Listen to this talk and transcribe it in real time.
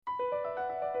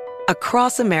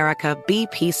Across America,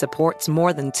 BP supports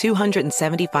more than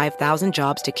 275,000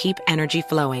 jobs to keep energy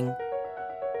flowing.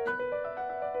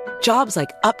 Jobs like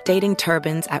updating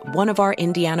turbines at one of our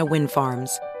Indiana wind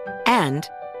farms and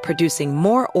producing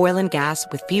more oil and gas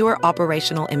with fewer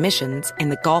operational emissions in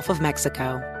the Gulf of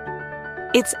Mexico.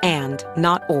 It's and,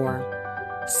 not or.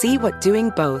 See what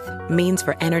doing both means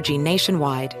for energy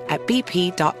nationwide at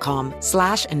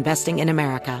bp.com/investing in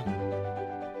America.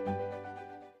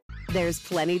 There's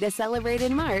plenty to celebrate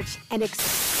in March and National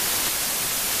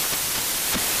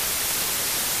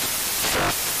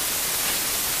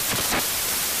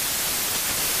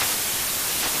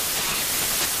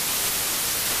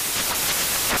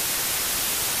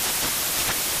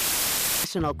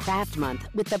Craft Month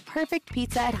with the perfect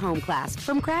pizza at home class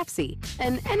from Craftsy.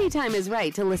 And anytime is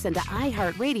right to listen to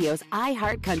iHeartRadio's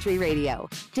iHeartCountry Radio.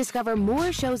 Discover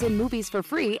more shows and movies for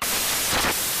free.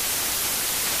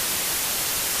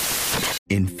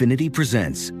 Infiniti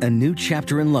presents a new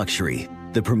chapter in luxury,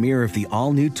 the premiere of the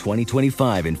all-new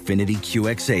 2025 Infiniti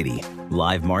QX80,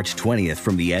 live March 20th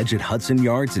from the Edge at Hudson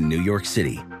Yards in New York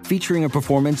City, featuring a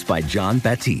performance by John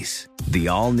Batiste. The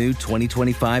all-new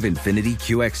 2025 Infiniti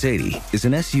QX80 is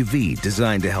an SUV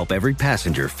designed to help every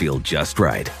passenger feel just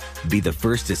right. Be the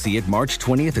first to see it March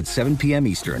 20th at 7 p.m.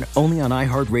 Eastern, only on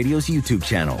iHeartRadio's YouTube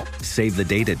channel. Save the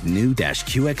date at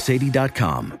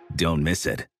new-QX80.com. Don't miss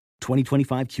it.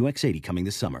 2025 QX80 coming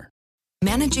this summer.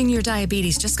 Managing your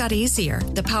diabetes just got easier.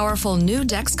 The powerful new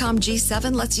Dexcom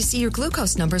G7 lets you see your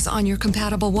glucose numbers on your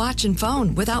compatible watch and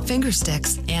phone without finger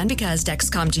sticks. And because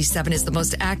Dexcom G7 is the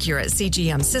most accurate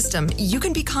CGM system, you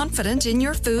can be confident in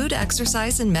your food,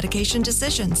 exercise, and medication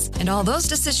decisions. And all those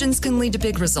decisions can lead to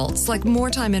big results like more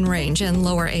time in range and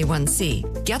lower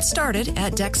A1C. Get started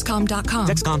at Dexcom.com.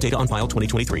 Dexcom data on file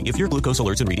 2023. If your glucose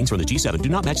alerts and readings from the G7 do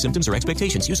not match symptoms or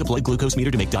expectations, use a blood glucose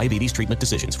meter to make diabetes treatment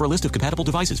decisions. For a list of compatible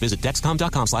devices, visit Dexcom.com/compatibility.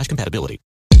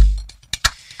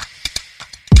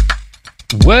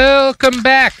 Welcome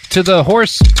back to the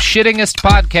horse shittingest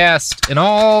podcast in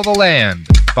all the land,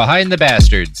 Behind the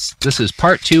Bastards. This is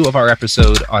part 2 of our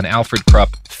episode on Alfred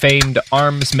Krupp, famed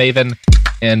arms maven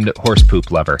and horse poop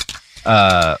lover.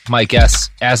 My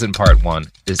guest, as in part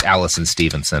 1, is Allison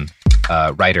Stevenson,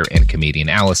 writer and comedian.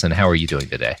 Allison, how are you doing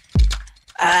today?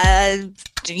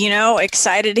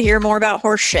 Excited to hear more about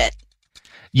horse shit.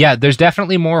 Yeah, there's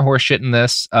definitely more horse shit in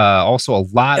this. Also, a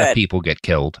lot of people get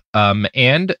killed.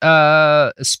 And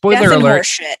spoiler alert, horse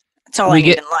shit. That's all I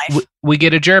need in life. We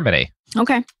get a Germany.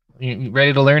 Okay. You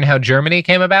ready to learn how Germany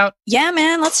came about? Yeah,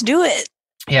 man, let's do it.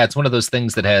 Yeah, it's one of those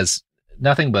things that has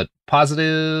nothing but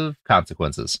positive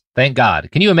consequences. Thank God.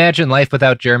 Can you imagine life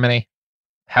without Germany?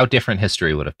 How different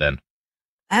history would have been.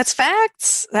 That's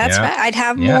facts. That's fact. I'd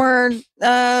have more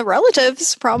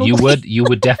relatives, probably. You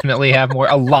would definitely have more.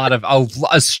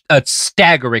 A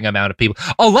staggering amount of people.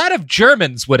 A lot of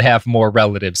Germans would have more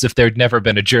relatives if there'd never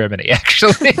been a Germany,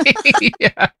 actually.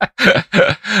 Yeah.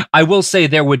 I will say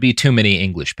there would be too many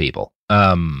English people. We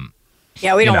don't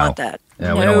want that.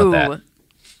 Yeah, we don't want that.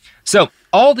 So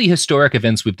all the historic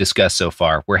events we've discussed so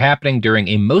far were happening during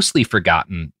a mostly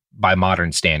forgotten by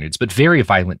modern standards, but very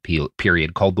violent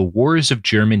period called the Wars of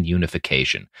German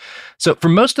Unification. So for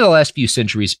most of the last few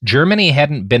centuries, Germany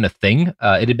hadn't been a thing.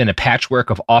 It had been a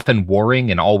patchwork of often warring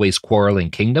and always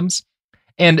quarreling kingdoms.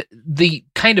 And the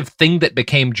kind of thing that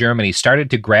became Germany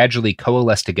started to gradually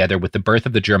coalesce together with the birth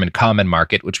of the German Common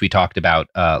Market, which we talked about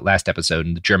last episode,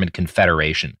 and the German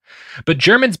Confederation. But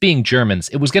Germans being Germans,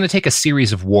 it was going to take a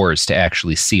series of wars to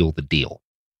actually seal the deal.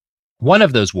 One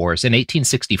of those wars, in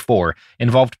 1864,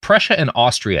 involved Prussia and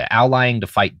Austria allying to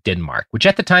fight Denmark, which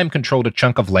at the time controlled a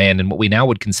chunk of land in what we now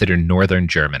would consider northern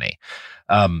Germany.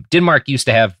 Denmark used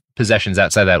to have possessions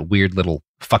outside that weird little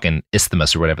fucking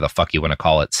isthmus or whatever the fuck you want to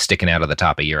call it, sticking out of the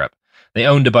top of Europe. They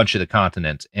owned a bunch of the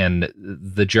continent, and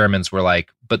the Germans were like,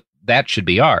 but that should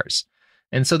be ours.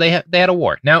 And so they had a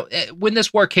war. Now, when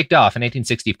this war kicked off in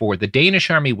 1864, the Danish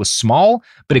army was small,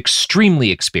 but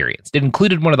extremely experienced. It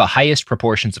included one of the highest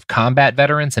proportions of combat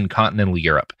veterans in continental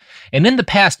Europe. And in the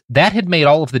past, that had made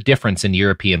all of the difference in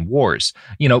European wars.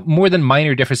 More than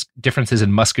minor differences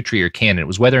in musketry or cannon. It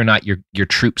was whether or not your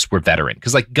troops were veteran.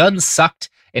 Because guns sucked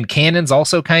and cannons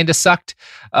also kind of sucked.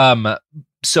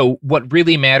 So what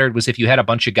really mattered was if you had a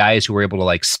bunch of guys who were able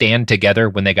to stand together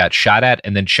when they got shot at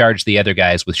and then charge the other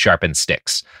guys with sharpened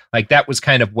sticks. That was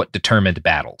kind of what determined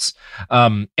battles.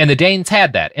 And the Danes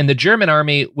had that. And the German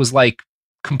army was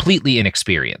completely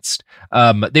inexperienced.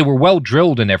 They were well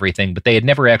drilled and everything, but they had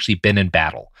never actually been in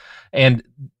battle. And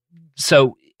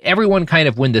so everyone kind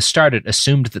of, when this started,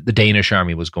 assumed that the Danish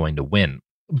army was going to win.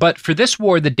 But for this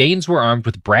war, the Danes were armed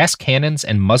with brass cannons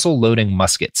and muzzle-loading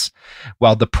muskets,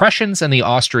 while the Prussians and the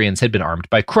Austrians had been armed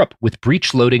by Krupp with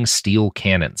breech-loading steel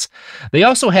cannons. They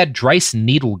also had Dreiss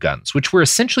needle guns, which were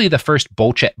essentially the first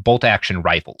bolt-action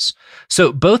rifles.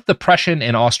 So both the Prussian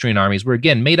and Austrian armies were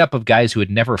again made up of guys who had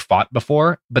never fought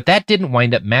before, but that didn't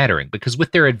wind up mattering, because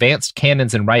with their advanced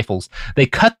cannons and rifles, they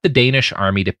cut the Danish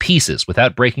army to pieces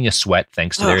without breaking a sweat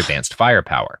thanks to their advanced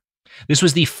firepower. This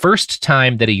was the first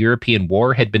time that a European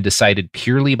war had been decided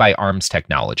purely by arms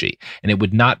technology, and it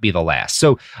would not be the last.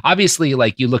 So obviously,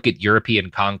 like, you look at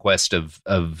European conquest of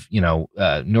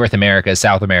North America,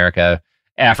 South America,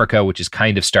 Africa, which is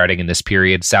kind of starting in this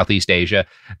period, Southeast Asia,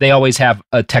 they always have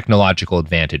a technological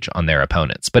advantage on their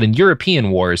opponents. But in European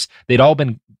wars, they'd all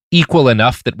been equal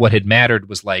enough that what had mattered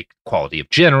was like quality of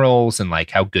generals and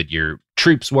like how good your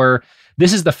troops were.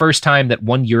 This is the first time that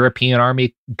one European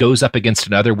army goes up against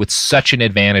another with such an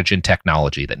advantage in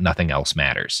technology that nothing else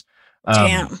matters.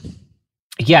 Damn.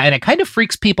 Yeah, and it kind of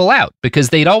freaks people out because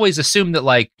they'd always assume that,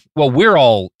 like, well, we're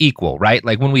all equal, right?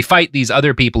 Like, when we fight these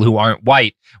other people who aren't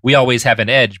white, we always have an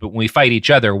edge, but when we fight each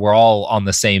other, we're all on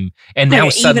the same. And now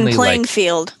suddenly, even playing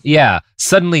field. Yeah,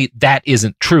 suddenly that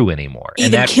isn't true anymore.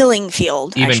 Even killing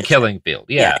field. Even killing field.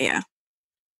 Yeah. Yeah.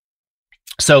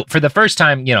 So for the first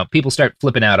time, people start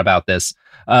flipping out about this.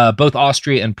 Both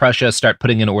Austria and Prussia start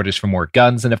putting in orders for more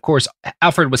guns. And of course,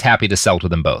 Alfred was happy to sell to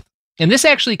them both. And this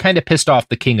actually kind of pissed off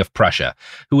the King of Prussia,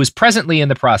 who was presently in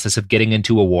the process of getting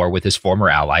into a war with his former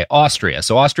ally, Austria.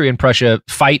 So Austria and Prussia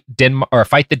fight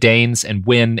the Danes and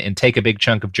win and take a big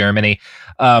chunk of Germany.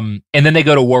 And then they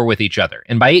go to war with each other.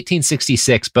 And by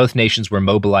 1866, both nations were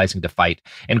mobilizing to fight.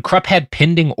 And Krupp had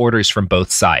pending orders from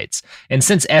both sides. And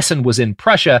since Essen was in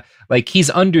Prussia, like, he's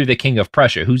under the King of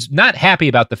Prussia, who's not happy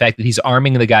about the fact that he's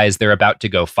arming the guys they're about to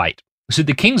go fight. So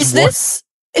the King's war...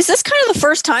 Is this kind of the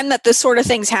first time that this sort of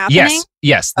thing's happening?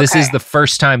 Yes. This is the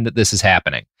first time that this is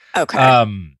happening. Okay.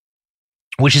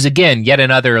 Which is, again, yet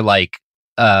another, like,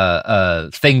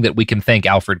 thing that we can thank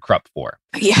Alfred Krupp for.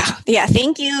 Yeah,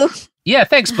 thank you. Yeah,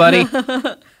 thanks, buddy.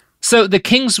 So the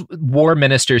King's war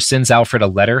minister sends Alfred a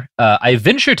letter. I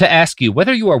venture to ask you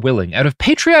whether you are willing, out of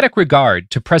patriotic regard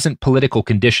to present political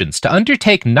conditions, to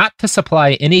undertake not to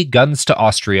supply any guns to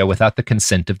Austria without the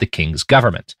consent of the King's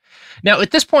government. Now,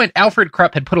 at this point, Alfred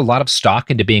Krupp had put a lot of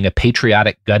stock into being a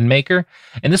patriotic gun maker,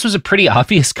 and this was a pretty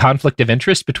obvious conflict of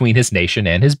interest between his nation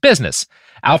and his business.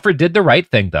 Alfred did the right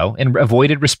thing, though, and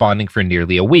avoided responding for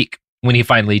nearly a week. When he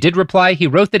finally did reply, he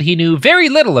wrote that he knew very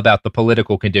little about the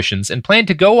political conditions and planned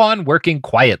to go on working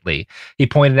quietly. He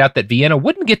pointed out that Vienna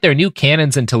wouldn't get their new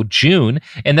cannons until June,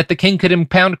 and that the king could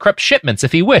impound Krupp's shipments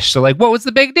if he wished. So, like, what was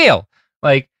the big deal?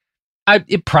 Like,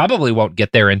 it probably won't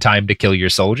get there in time to kill your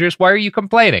soldiers. Why are you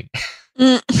complaining?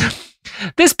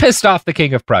 This pissed off the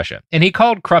King of Prussia, and he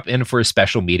called Krupp in for a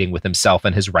special meeting with himself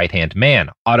and his right-hand man,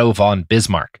 Otto von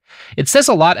Bismarck. It says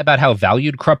a lot about how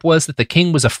valued Krupp was that the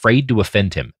king was afraid to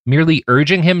offend him, merely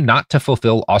urging him not to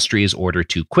fulfill Austria's order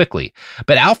too quickly.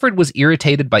 But Alfred was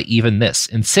irritated by even this,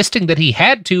 insisting that he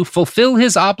had to fulfill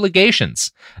his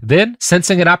obligations. Then,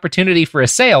 sensing an opportunity for a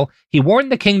sale, he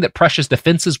warned the king that Prussia's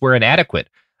defenses were inadequate.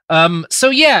 So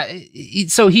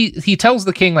he tells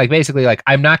the king, like, basically, like,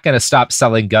 I'm not going to stop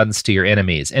selling guns to your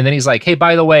enemies. And then he's like, hey,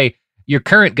 by the way, your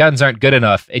current guns aren't good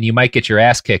enough and you might get your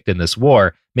ass kicked in this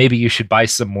war. Maybe you should buy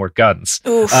some more guns,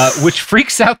 which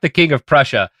freaks out the King of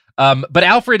Prussia. But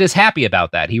Alfred is happy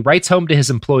about that. He writes home to his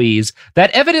employees.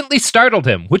 That evidently startled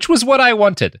him, which was what I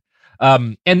wanted.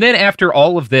 And then after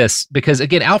all of this, because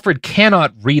again, Alfred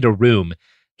cannot read a room,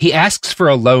 he asks for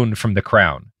a loan from the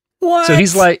crown. What? So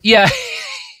he's like, yeah.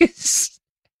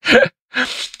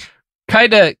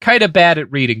 kind of bad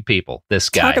at reading people, this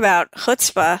guy. Talk about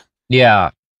chutzpah.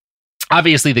 Yeah.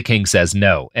 Obviously, the king says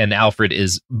no, and Alfred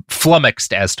is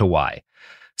flummoxed as to why.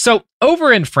 So,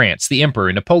 over in France, the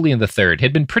Emperor, Napoleon III,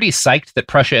 had been pretty psyched that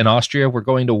Prussia and Austria were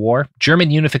going to war. German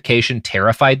unification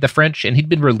terrified the French, and he'd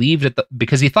been relieved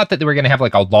because he thought that they were going to have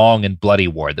like a long and bloody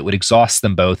war that would exhaust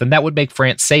them both, and that would make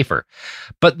France safer.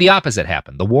 But the opposite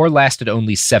happened. The war lasted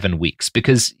only 7 weeks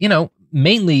because,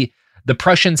 mainly the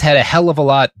Prussians had a hell of a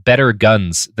lot better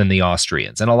guns than the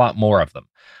Austrians, and a lot more of them.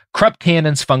 Krupp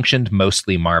cannons functioned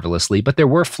mostly marvelously, but there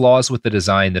were flaws with the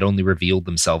design that only revealed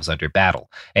themselves under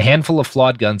battle. A handful of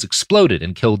flawed guns exploded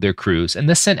and killed their crews, and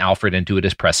this sent Alfred into a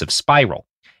depressive spiral.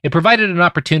 It provided an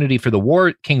opportunity for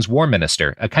the king's war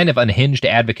minister, a kind of unhinged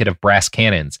advocate of brass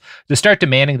cannons, to start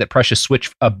demanding that Prussia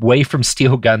switch away from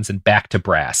steel guns and back to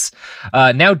brass.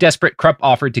 Now desperate, Krupp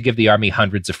offered to give the army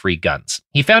hundreds of free guns.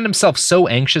 He found himself so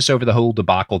anxious over the whole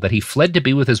debacle that he fled to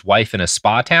be with his wife in a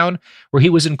spa town, where he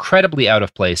was incredibly out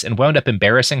of place and wound up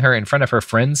embarrassing her in front of her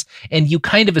friends. And you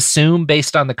kind of assume,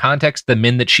 based on the context, the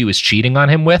men that she was cheating on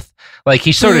him with. Like,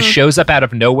 he sort of shows up out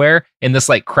of nowhere in this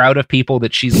like crowd of people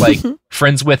that she's like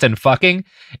friends with and fucking,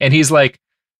 and he's like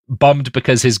bummed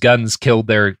because his guns killed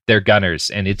their gunners,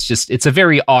 and it's a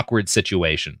very awkward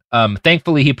situation.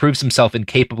 Thankfully, he proves himself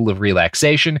incapable of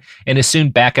relaxation and is soon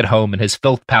back at home in his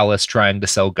filth palace trying to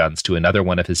sell guns to another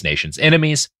one of his nation's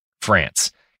enemies,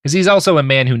 France, because he's also a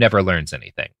man who never learns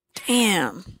anything.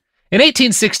 Damn. In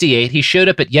 1868, he showed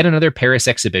up at yet another Paris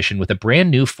exhibition with a brand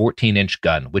new 14-inch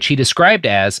gun, which he described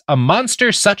as a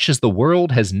monster such as the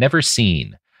world has never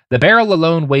seen. The barrel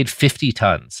alone weighed 50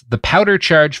 tons. The powder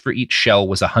charge for each shell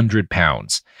was 100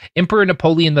 pounds. Emperor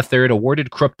Napoleon III awarded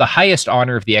Krupp the highest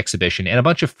honor of the exhibition and a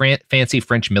bunch of fancy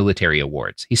French military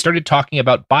awards. He started talking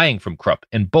about buying from Krupp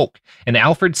in bulk, and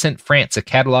Alfred sent France a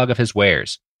catalog of his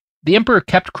wares. The emperor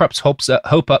kept Krupp's hopes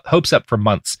up for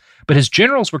months, but his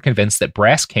generals were convinced that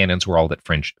brass cannons were all that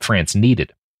France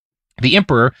needed. The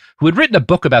emperor, who had written a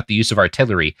book about the use of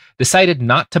artillery, decided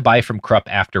not to buy from Krupp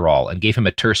after all and gave him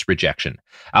a terse rejection.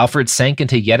 Alfred sank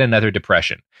into yet another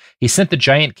depression. He sent the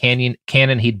giant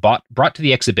cannon he'd brought to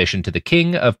the exhibition to the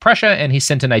King of Prussia, and he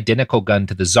sent an identical gun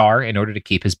to the Tsar in order to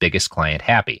keep his biggest client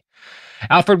happy.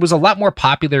 Alfred was a lot more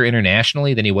popular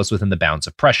internationally than he was within the bounds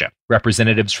of Prussia.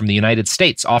 Representatives from the United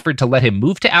States offered to let him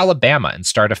move to Alabama and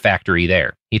start a factory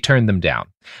there. He turned them down.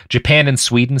 Japan and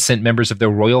Sweden sent members of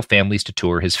their royal families to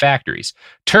tour his factories.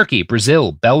 Turkey,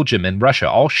 Brazil, Belgium, and Russia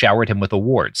all showered him with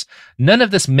awards. None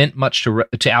of this meant much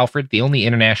to Alfred. The only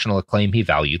international acclaim he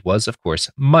valued was, of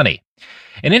course, money.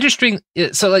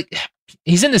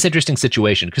 He's in this interesting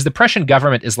situation because the Prussian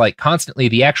government is like constantly,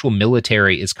 the actual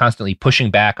military is constantly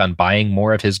pushing back on buying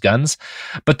more of his guns.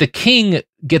 But the king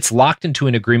gets locked into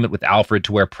an agreement with Alfred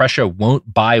to where Prussia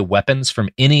won't buy weapons from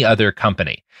any other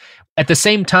company. At the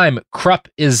same time, Krupp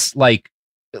is like,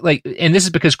 and this is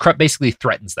because Krupp basically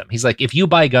threatens them. He's like, if you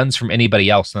buy guns from anybody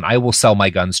else, then I will sell my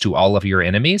guns to all of your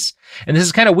enemies. And this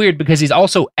is kind of weird because he's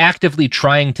also actively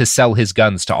trying to sell his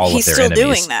guns to all of their enemies. He's still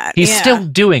doing that. He's still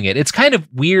doing it. It's kind of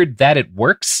weird that it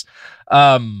works,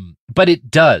 but it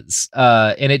does.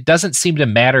 And it doesn't seem to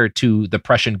matter to the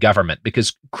Prussian government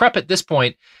because Krupp at this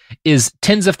point is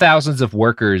tens of thousands of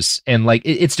workers. And like,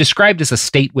 it's described as a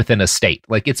state within a state.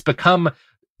 Like, it's become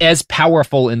as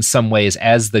powerful in some ways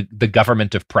as the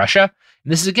government of Prussia.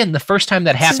 And this is, again, the first time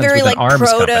that happens with an arms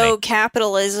company.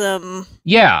 Proto-capitalism.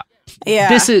 Yeah.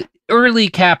 This is early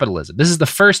capitalism. This is the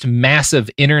first massive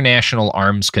international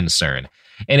arms concern.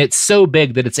 And it's so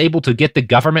big that it's able to get the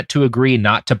government to agree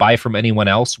not to buy from anyone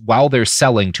else while they're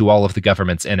selling to all of the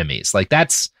government's enemies. Like,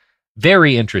 that's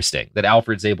very interesting that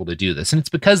Alfred's able to do this. And it's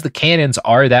because the cannons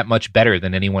are that much better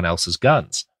than anyone else's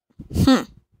guns.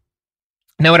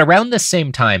 Now, at around this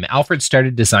same time, Alfred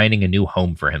started designing a new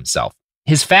home for himself.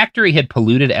 His factory had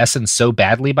polluted Essen so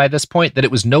badly by this point that it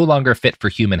was no longer fit for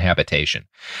human habitation.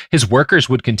 His workers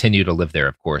would continue to live there,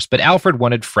 of course, but Alfred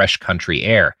wanted fresh country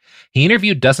air. He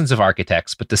interviewed dozens of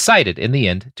architects, but decided, in the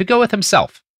end, to go with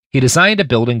himself. He designed a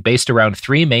building based around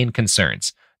three main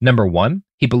concerns. Number one,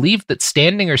 he believed that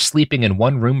standing or sleeping in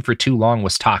one room for too long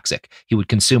was toxic. He would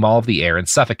consume all of the air and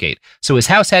suffocate, so his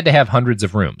house had to have hundreds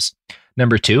of rooms.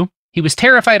 Number two, he was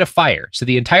terrified of fire, so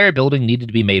the entire building needed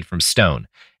to be made from stone.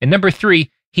 And number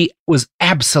three, he was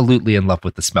absolutely in love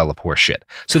with the smell of horse shit.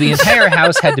 So the entire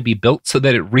house had to be built so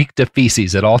that it reeked of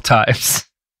feces at all times.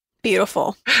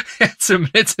 Beautiful. It's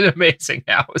an amazing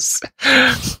house.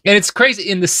 And it's crazy.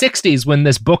 In the 60s, when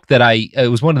this book that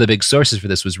it was one of the big sources for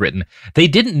this was written, they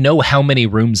didn't know how many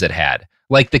rooms it had.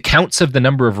 Like, the counts of the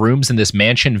number of rooms in this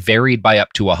mansion varied by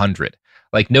up to 100.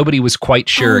 Like, nobody was quite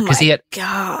sure because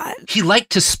he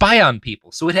liked to spy on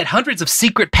people. So it had hundreds of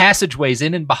secret passageways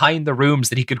in and behind the rooms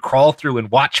that he could crawl through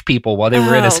and watch people while they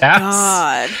were in his house.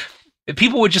 God.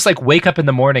 People would just like wake up in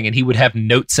the morning and he would have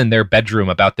notes in their bedroom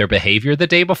about their behavior the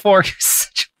day before. He's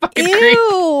such a fucking creep.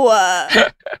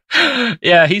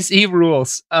 Yeah, he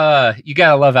rules. You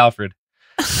gotta love Alfred.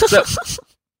 So,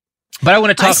 but I want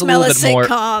to talk a little bit more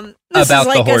about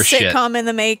the horse shit. This is like a sitcom in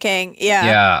the making. Yeah.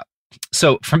 Yeah.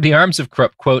 So, from the arms of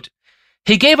Krupp, quote,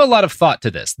 he gave a lot of thought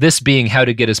to this being how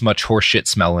to get as much horseshit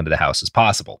smell into the house as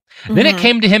possible. Mm-hmm. Then it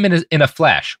came to him in a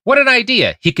flash. What an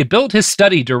idea. He could build his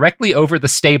study directly over the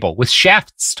stable with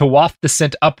shafts to waft the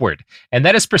scent upward. And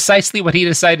that is precisely what he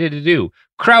decided to do,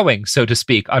 crowing, so to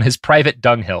speak, on his private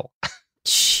dunghill.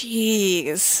 Jeez.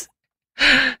 Jeez.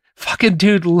 Fucking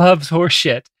dude loves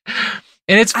horseshit.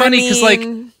 And it's funny because, like,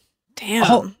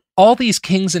 damn. All these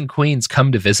kings and queens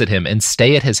come to visit him and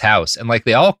stay at his house. And, like,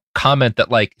 they all comment that,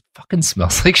 like, fucking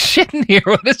smells like shit in here.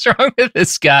 What is wrong with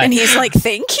this guy? And he's like,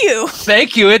 thank you.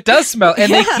 Thank you. It does smell.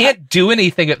 And they can't do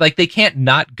anything. Like, they can't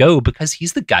not go because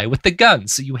he's the guy with the gun.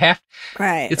 So you have...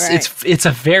 Right, It's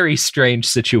a very strange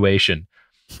situation.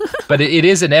 But it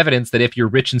is an evidence that if you're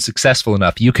rich and successful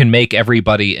enough, you can make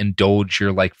everybody indulge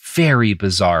your, like, very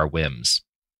bizarre whims.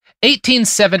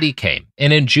 1870 came,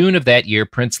 and in June of that year,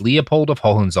 Prince Leopold of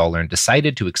Hohenzollern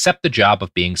decided to accept the job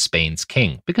of being Spain's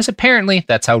king, because apparently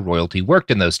that's how royalty worked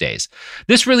in those days.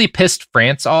 This really pissed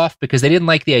France off because they didn't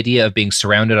like the idea of being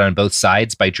surrounded on both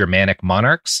sides by Germanic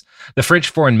monarchs. The French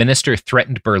foreign minister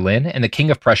threatened Berlin, and the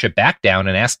King of Prussia backed down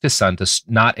and asked his son to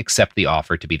not accept the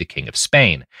offer to be the King of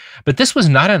Spain. But this was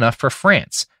not enough for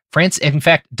France. France, in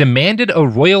fact, demanded a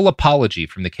royal apology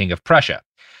from the King of Prussia.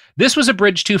 This was a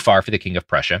bridge too far for the King of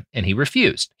Prussia, and he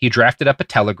refused. He drafted up a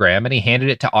telegram, and he handed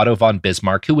it to Otto von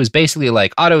Bismarck, who was basically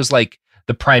like, Otto's like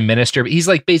the prime minister. He's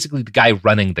like basically the guy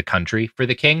running the country for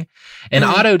the king. And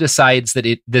Otto decides that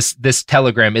this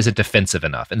telegram isn't offensive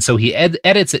enough. And so he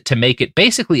edits it to make it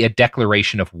basically a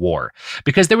declaration of war,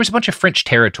 because there was a bunch of French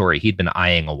territory he'd been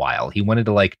eyeing a while. He wanted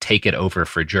to like take it over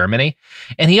for Germany.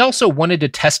 And he also wanted to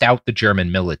test out the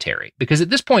German military, because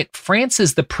at this point, France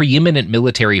is the preeminent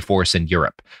military force in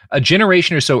Europe. A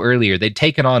generation or so earlier, they'd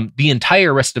taken on the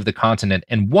entire rest of the continent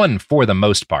and won for the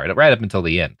most part, right up until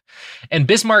the end. And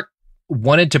Bismarck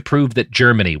wanted to prove that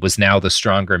Germany was now the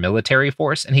stronger military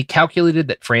force, and he calculated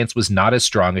that France was not as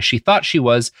strong as she thought she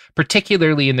was,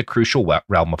 particularly in the crucial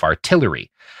realm of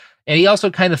artillery. And he also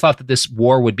kind of thought that this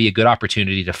war would be a good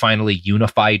opportunity to finally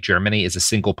unify Germany as a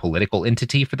single political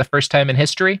entity for the first time in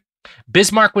history.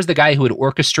 Bismarck was the guy who had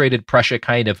orchestrated Prussia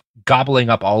kind of gobbling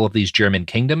up all of these German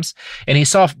kingdoms, and he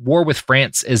saw war with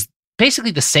France as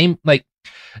basically the same, like,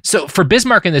 so for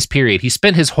Bismarck in this period, he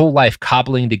spent his whole life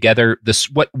cobbling together this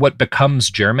what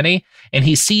becomes Germany, and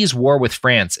he sees war with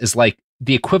France as like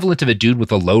the equivalent of a dude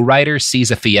with a lowrider sees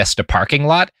a Fiesta parking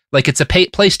lot. Like it's a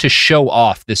place to show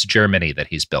off this Germany that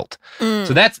he's built.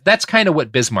 So that's kind of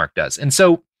what Bismarck does. And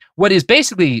so what is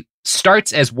basically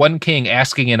starts as one king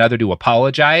asking another to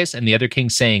apologize and the other king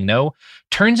saying no,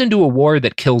 turns into a war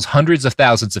that kills hundreds of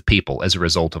thousands of people as a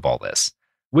result of all this,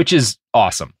 which is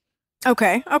awesome.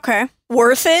 Okay.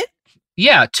 Worth it?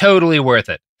 Yeah, totally worth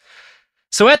it.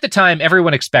 So at the time,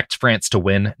 everyone expects France to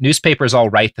win. Newspapers all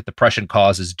write that the Prussian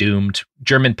cause is doomed.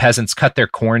 German peasants cut their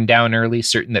corn down early,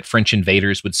 certain that French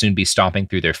invaders would soon be stomping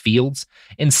through their fields.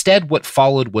 Instead, what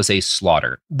followed was a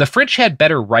slaughter. The French had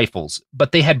better rifles,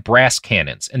 but they had brass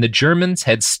cannons, and the Germans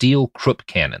had steel Krupp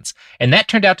cannons. And that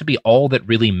turned out to be all that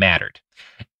really mattered.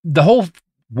 The whole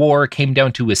war came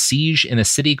down to a siege in a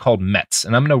city called Metz,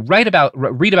 and I'm going to read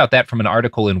about that from an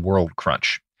article in World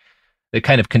Crunch that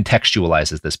kind of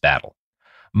contextualizes this battle.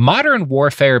 Modern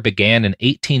warfare began in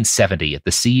 1870 at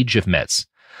the Siege of Metz.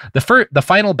 The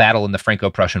final battle in the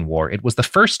Franco-Prussian War, it was the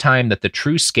first time that the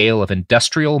true scale of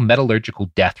industrial metallurgical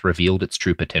death revealed its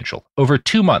true potential. Over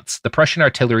 2 months, the Prussian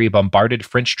artillery bombarded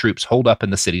French troops holed up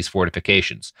in the city's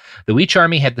fortifications. Though each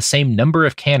army had the same number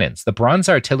of cannons, the bronze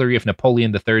artillery of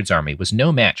Napoleon III's army was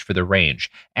no match for the range,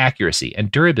 accuracy,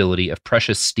 and durability of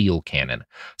Prussia's steel cannon.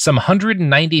 Some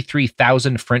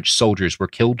 193,000 French soldiers were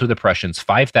killed to the Prussians'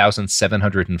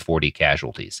 5,740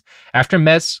 casualties. After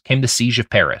Metz came the Siege of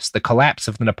Paris, the collapse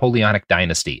of the Napoleonic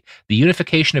dynasty, the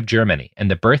unification of Germany,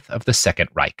 and the birth of the Second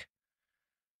Reich.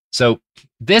 So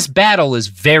this battle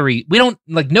is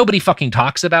nobody fucking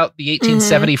talks about the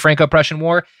 1870 Franco-Prussian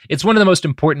War. It's one of the most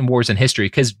important wars in history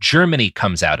because Germany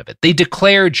comes out of it. They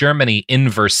declare Germany in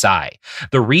Versailles.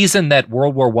 The reason that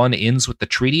World War I ends with the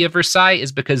Treaty of Versailles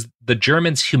is because the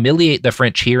Germans humiliate the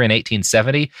French here in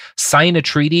 1870, sign a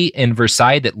treaty in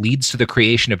Versailles that leads to the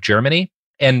creation of Germany,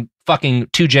 and fucking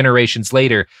 2 generations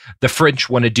later, the French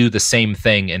want to do the same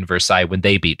thing in Versailles when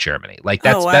they beat Germany. Like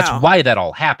that's why that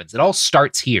all happens. It all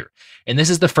starts here. And this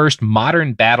is the first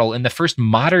modern battle and the first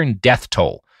modern death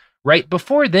toll, right?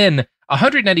 Before then,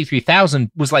 193,000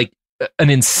 was like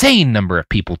an insane number of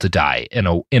people to die in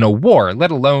a war, let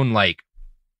alone like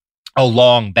a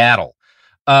long battle.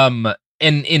 And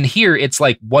in here, it's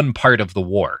like one part of the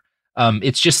war.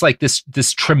 It's just like this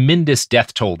tremendous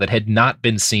death toll that had not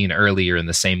been seen earlier in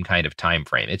the same kind of time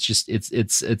frame. It's just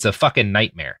it's a fucking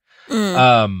nightmare.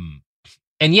 And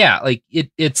yeah, like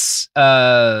it's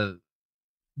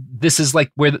this is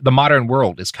like where the modern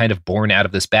world is kind of born out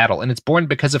of this battle. And it's born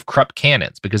because of Krupp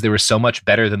cannons, because they were so much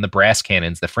better than the brass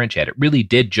cannons the French had. It really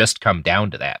did just come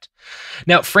down to that.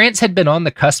 Now, France had been on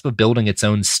the cusp of building its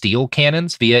own steel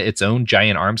cannons via its own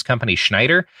giant arms company,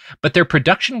 Schneider, but their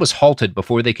production was halted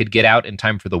before they could get out in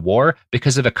time for the war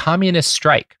because of a communist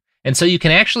strike. And so you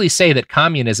can actually say that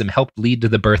communism helped lead to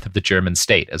the birth of the German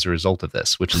state as a result of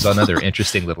this, which is another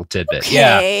interesting little tidbit.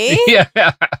 Okay.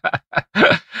 Yeah.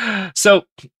 So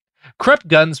Krupp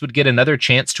guns would get another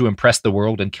chance to impress the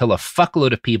world and kill a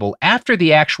fuckload of people after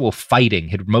the actual fighting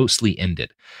had mostly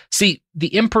ended. See,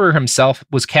 the emperor himself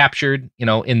was captured,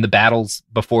 in the battles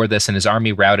before this and his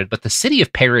army routed, but the city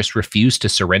of Paris refused to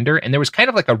surrender. And there was kind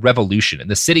of like a revolution. And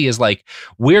the city is like,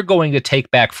 we're going to take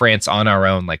back France on our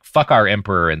own, like fuck our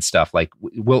emperor and stuff. Like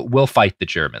we'll fight the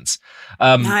Germans,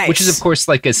 nice. Which is of course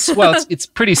like it's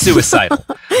pretty suicidal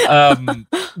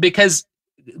because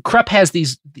Krupp has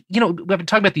these, we've been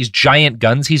talking about these giant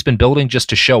guns he's been building just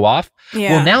to show off.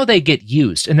 Yeah. Well, now they get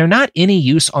used, and they're not any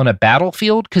use on a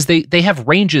battlefield because they have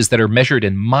ranges that are measured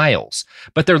in miles,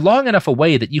 but they're long enough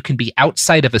away that you can be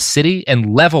outside of a city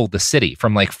and level the city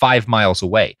from like 5 miles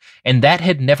away. And that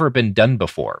had never been done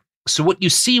before. So what you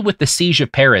see with the siege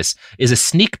of Paris is a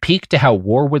sneak peek to how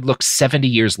war would look 70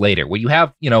 years later, where you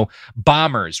have,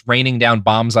 bombers raining down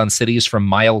bombs on cities from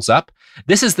miles up.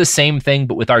 This is the same thing,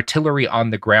 but with artillery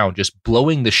on the ground, just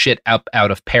blowing the shit up out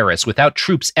of Paris without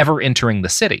troops ever entering the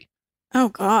city. Oh,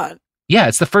 God. Yeah,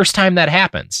 it's the first time that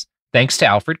happens, thanks to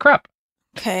Alfred Krupp.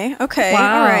 Okay.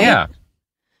 Wow. All right. Yeah.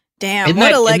 Damn,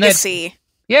 what a legacy.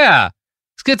 Yeah,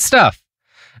 it's good stuff.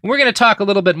 And we're going to talk a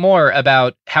little bit more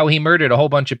about how he murdered a whole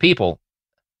bunch of people.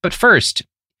 But first,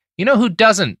 you know who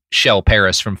doesn't shell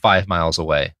Paris from 5 miles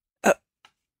away?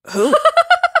 Who?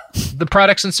 The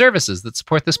products and services that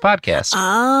support this podcast.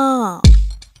 Oh.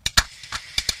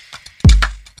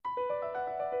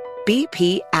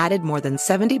 BP added more than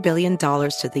 $70 billion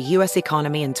to the U.S.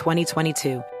 economy in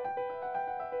 2022.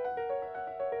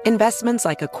 Investments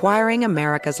like acquiring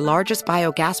America's largest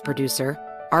biogas producer,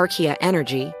 Archaea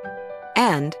Energy,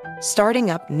 and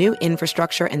starting up new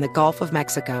infrastructure in the Gulf of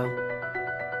Mexico.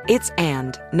 It's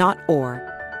and, not or.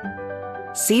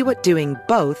 See what doing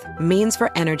both means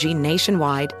for energy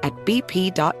nationwide at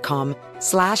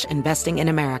bp.com/investing in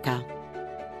America.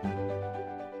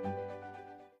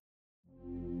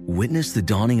 Witness the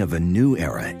dawning of a new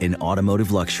era in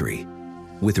automotive luxury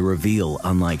with a reveal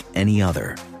unlike any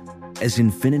other as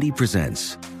Infiniti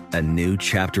presents a new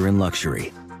chapter in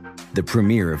luxury, the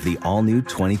premiere of the all-new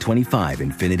 2025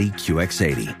 Infiniti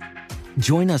QX80.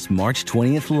 Join us March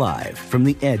 20th live from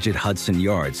the Edge at Hudson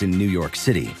Yards in New York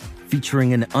City,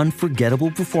 featuring an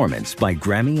unforgettable performance by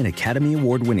Grammy and Academy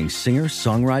Award-winning singer,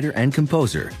 songwriter, and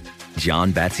composer,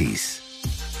 Jon Batiste.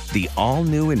 The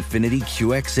all-new Infiniti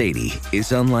QX80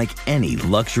 is unlike any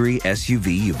luxury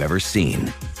SUV you've ever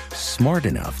seen. Smart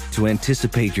enough to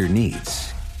anticipate your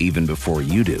needs, even before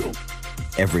you do.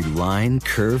 Every line,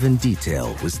 curve, and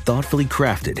detail was thoughtfully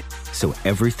crafted, so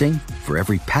everything for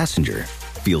every passenger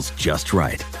feels just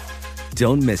right.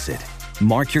 Don't miss it.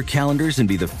 Mark your calendars and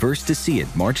be the first to see it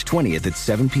March 20th at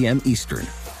 7 p.m. Eastern,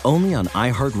 only on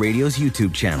iHeartRadio's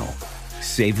YouTube channel.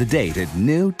 Save the date at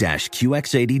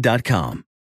new-QX80.com.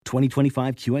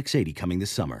 2025 QX80 coming this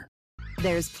summer.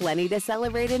 There's plenty to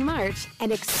celebrate in March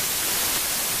and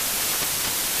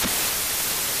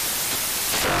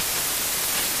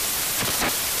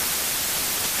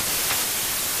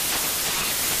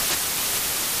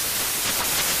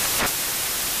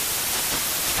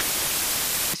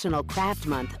National Craft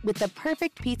Month with the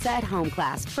perfect pizza at home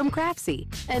class from Craftsy.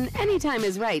 And anytime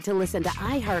is right to listen to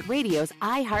iHeartRadio's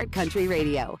iHeart Country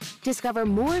Radio. Discover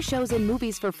more shows and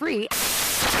movies for free.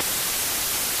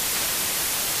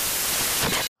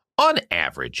 On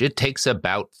average, it takes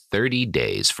about 30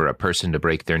 days for a person to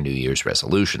break their New Year's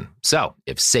resolution. So,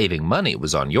 if saving money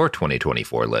was on your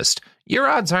 2024 list, your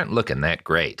odds aren't looking that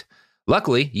great.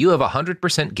 Luckily, you have a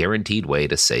 100% guaranteed way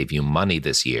to save you money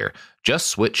this year. Just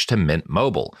switch to Mint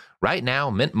Mobile. Right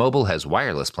now, Mint Mobile has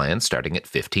wireless plans starting at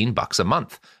 $15 a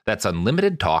month. That's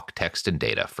unlimited talk, text, and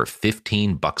data for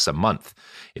 $15 a month.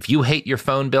 If you hate your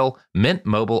phone bill, Mint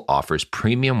Mobile offers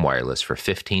premium wireless for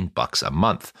 $15 a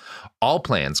month. All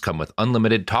plans come with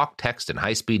unlimited talk, text, and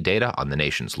high-speed data on the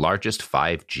nation's largest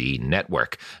 5G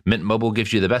network. Mint Mobile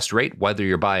gives you the best rate whether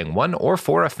you're buying one or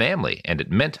for a family, and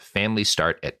at Mint, families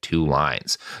start at 2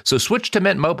 lines. So switch to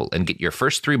Mint Mobile and get your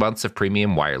first 3 months of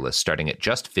premium wireless starting starting at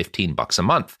just $15 a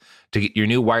month. To get your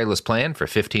new wireless plan for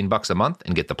 $15 a month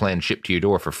and get the plan shipped to your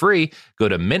door for free, go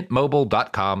to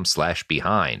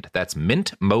mintmobile.com/behind. That's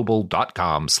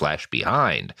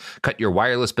mintmobile.com/behind. Cut your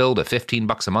wireless bill to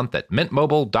 $15 a month at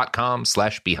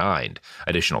mintmobile.com/behind.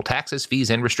 Additional taxes, fees,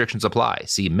 and restrictions apply.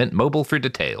 See Mint Mobile for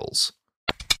details.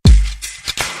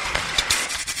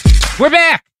 We're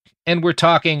back! And we're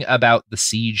talking about the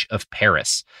Siege of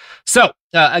Paris. So,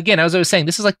 again, as I was saying,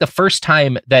 this is like the first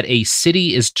time that a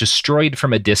city is destroyed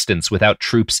from a distance without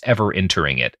troops ever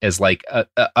entering it as like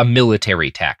a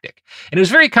military tactic. And it was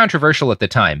very controversial at the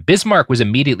time. Bismarck was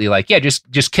immediately like, yeah,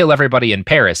 just kill everybody in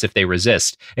Paris if they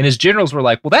resist. And his generals were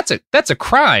like, well, that's a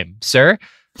crime, sir.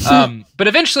 But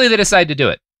eventually they decided to do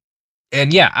it.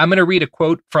 And yeah, I'm going to read a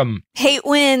quote from... Hate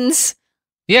wins.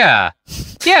 Yeah,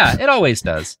 it always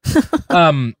does.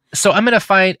 So I'm going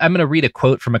to read a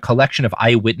quote from a collection of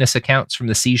eyewitness accounts from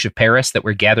the Siege of Paris that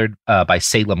were gathered by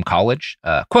Salem College.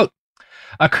 Quote,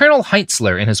 Colonel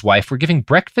Heinzler and his wife were giving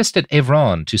breakfast at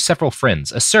Évron to several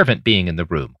friends, a servant being in the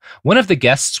room. One of the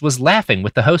guests was laughing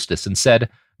with the hostess and said,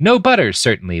 "No butter,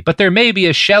 certainly, but there may be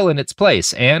a shell in its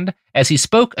place," and, as he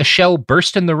spoke, a shell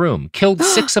burst in the room, killed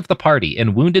 6 of the party,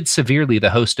 and wounded severely the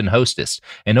host and hostess,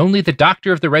 and only the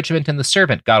doctor of the regiment and the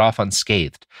servant got off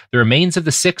unscathed. The remains of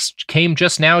the 6 came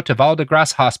just now to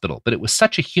Val-de-Grâce Hospital, but it was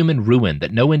such a human ruin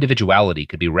that no individuality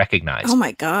could be recognized. Oh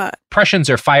my God. Prussians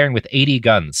are firing with 80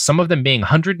 guns, some of them being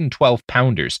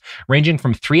 112-pounders, ranging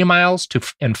from 3 miles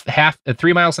and a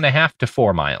half to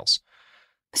 4 miles.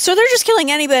 So they're just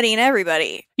killing anybody and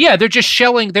everybody. Yeah, they're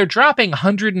dropping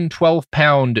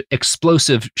 112-pound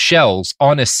explosive shells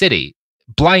on a city,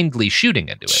 blindly shooting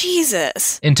into it.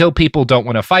 Jesus. Until people don't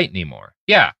want to fight anymore.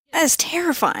 Yeah. That is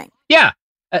terrifying. Yeah.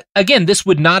 Again, this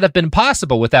would not have been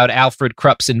possible without Alfred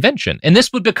Krupp's invention. And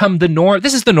this would become the norm.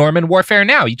 This is the Norman warfare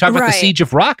now. You talk about the Siege of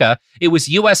Raqqa. It was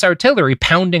U.S. artillery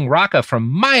pounding Raqqa from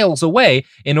miles away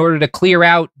in order to clear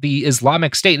out the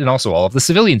Islamic State and also all of the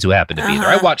civilians who happened to be there.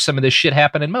 I watched some of this shit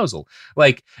happen in Mosul.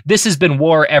 Like, this has been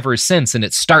war ever since, and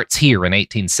it starts here in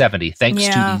 1870 thanks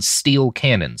to these steel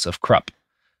cannons of Krupp.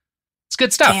 It's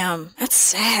good stuff. Damn, that's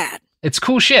sad. It's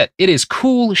cool shit. It is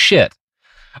cool shit.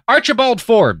 Archibald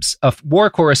Forbes, a war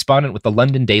correspondent with the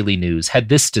London Daily News, had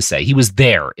this to say. He was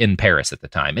there in Paris at the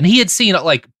time, and he had seen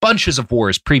like bunches of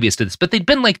wars previous to this, but they'd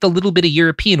been like the little bit of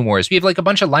European wars. We have like a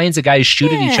bunch of lines of guys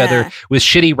shoot at each other with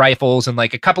shitty rifles and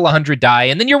like a couple of hundred die,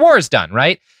 and then your war is done,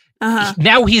 right?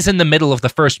 Now he's in the middle of the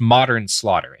first modern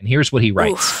slaughter, and here's what he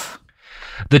writes. Oof.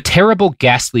 The terrible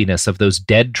ghastliness of those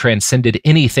dead transcended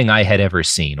anything I had ever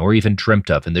seen or even dreamt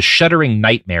of in the shuddering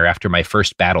nightmare after my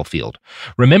first battlefield.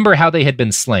 Remember how they had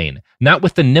been slain, not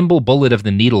with the nimble bullet of the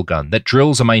needle gun that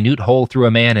drills a minute hole through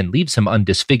a man and leaves him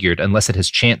undisfigured unless it has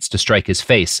chanced to strike his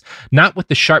face, not with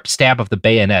the sharp stab of the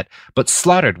bayonet, but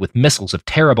slaughtered with missiles of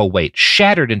terrible weight,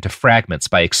 shattered into fragments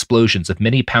by explosions of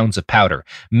many pounds of powder,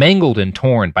 mangled and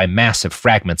torn by massive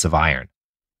fragments of iron.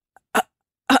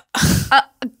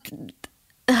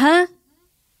 Huh?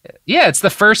 Yeah, it's the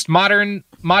first modern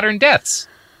deaths.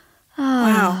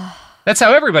 Wow. That's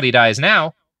how everybody dies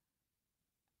now.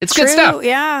 It's good stuff.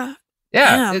 Yeah.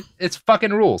 Yeah, it's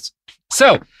fucking rules.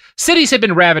 So, cities had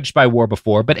been ravaged by war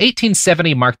before, but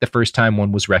 1870 marked the first time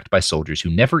one was wrecked by soldiers who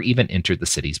never even entered the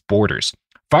city's borders.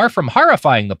 Far from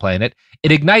horrifying the planet,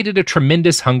 it ignited a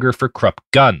tremendous hunger for Krupp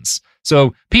guns.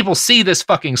 So, people see this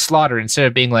fucking slaughter instead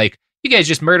of being like, you guys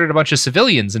just murdered a bunch of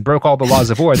civilians and broke all the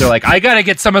laws of war. They're like, I gotta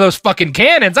get some of those fucking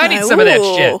cannons. I need some of that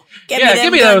shit.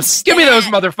 Give me those. Give me those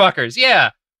motherfuckers.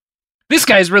 Yeah. This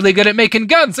guy's really good at making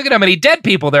guns. Look at how many dead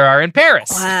people there are in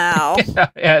Paris. Wow.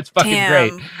 Yeah, it's fucking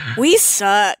great. We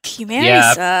suck.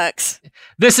 Humanity sucks.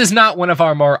 This is not one of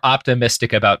our more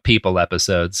optimistic about people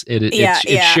episodes. It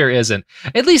sure isn't.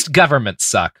 At least governments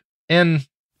suck. And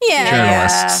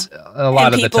journalists. A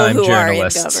lot of the time,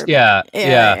 journalists. Yeah.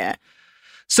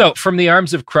 So, from the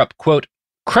arms of Krupp, quote,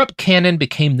 Krupp cannon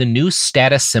became the new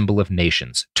status symbol of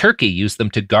nations. Turkey used them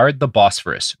to guard the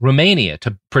Bosphorus, Romania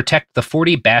to protect the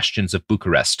 40 bastions of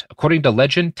Bucharest. According to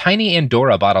legend, tiny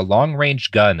Andorra bought a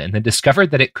long-range gun and then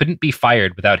discovered that it couldn't be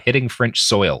fired without hitting French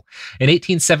soil. In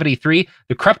 1873,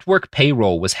 the Krupp work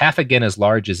payroll was half again as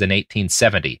large as in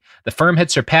 1870. The firm had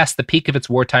surpassed the peak of its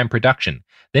wartime production.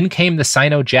 Then came the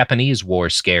Sino-Japanese War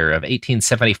scare of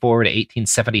 1874 to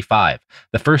 1875,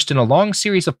 the first in a long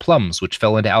series of plums which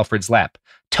fell into Alfred's lap.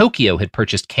 Tokyo had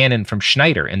purchased cannon from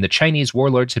Schneider, and the Chinese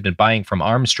warlords had been buying from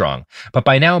Armstrong. But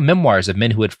by now, memoirs of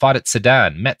men who had fought at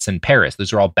Sedan, Metz, and Paris,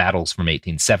 those are all battles from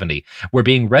 1870, were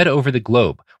being read over the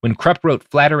globe. When Krupp wrote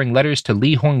flattering letters to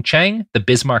Li Hongchang, the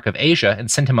Bismarck of Asia, and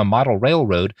sent him a model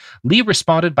railroad, Li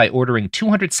responded by ordering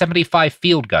 275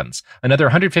 field guns, another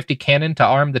 150 cannon to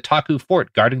arm the Taku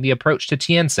fort guarding the approach to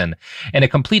Tientsin, and a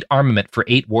complete armament for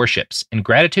 8 warships. In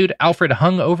gratitude, Alfred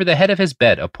hung over the head of his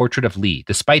bed a portrait of Li,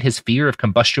 despite his fear of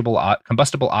combustible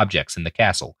objects in the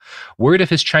castle. Word of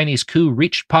his Chinese coup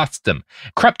reached Potsdam.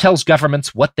 Krupp tells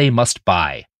governments what they must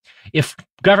buy. If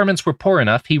governments were poor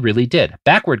enough, he really did.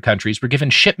 Backward countries were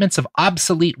given shipments of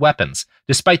obsolete weapons.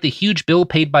 Despite the huge bill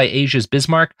paid by Asia's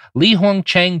Bismarck, Li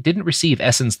Hongchang didn't receive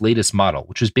Essen's latest model,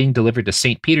 which was being delivered to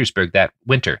St. Petersburg that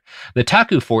winter. The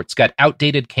Taku forts got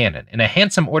outdated cannon, and a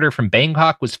handsome order from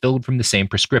Bangkok was filled from the same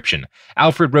prescription.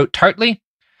 Alfred wrote tartly,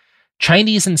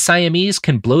 "Chinese and Siamese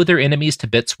can blow their enemies to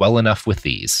bits well enough with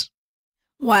these."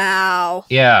 Wow.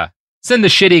 Yeah. Send the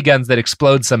shitty guns that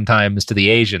explode sometimes to the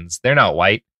Asians. They're not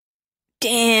white.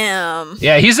 Damn.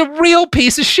 Yeah, he's a real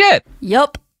piece of shit.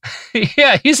 Yup.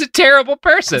 Yeah, he's a terrible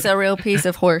person. He's a real piece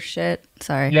of horse shit.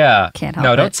 Sorry. Yeah. Can't help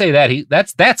No, it. don't say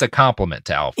that. That's a compliment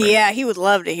to Alfred. Yeah, he would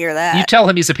love to hear that. You tell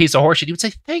him he's a piece of horse shit, he would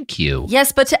say, thank you.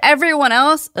 Yes, but to everyone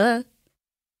else,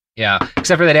 Yeah,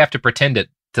 except for they'd have to pretend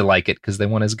to like it because they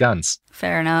want his guns.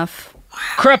 fair enough.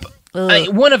 Krupp,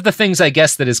 one of the things I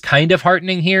guess that is kind of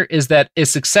heartening here is that as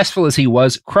successful as he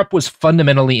was, Krupp was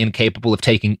fundamentally incapable of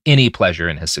taking any pleasure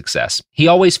in his success. He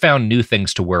always found new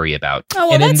things to worry about. Oh,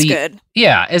 well, that's good.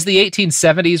 Yeah, as the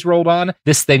 1870s rolled on,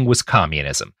 this thing was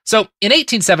communism. So in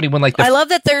 1870, when I love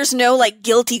that there's no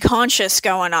guilty conscience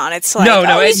going on. It's like,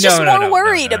 he's just more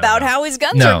worried about how his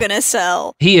guns are going to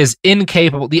sell. He is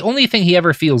incapable. The only thing he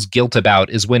ever feels guilt about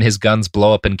is when his guns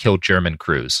blow up and kill German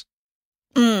crews.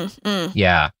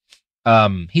 Yeah.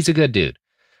 He's a good dude.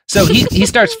 So he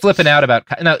starts flipping out about.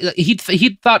 Now he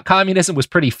thought communism was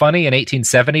pretty funny in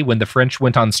 1870 when the French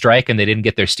went on strike and they didn't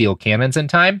get their steel cannons in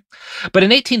time. But in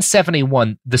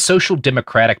 1871, the Social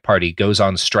Democratic Party goes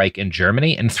on strike in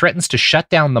Germany and threatens to shut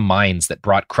down the mines that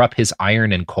brought Krupp his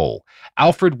iron and coal.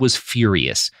 Alfred was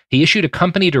furious. He issued a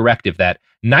company directive that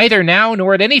neither now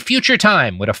nor at any future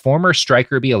time would a former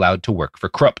striker be allowed to work for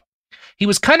Krupp. He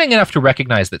was cunning enough to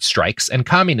recognize that strikes and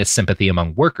communist sympathy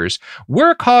among workers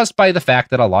were caused by the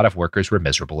fact that a lot of workers were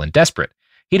miserable and desperate.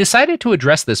 He decided to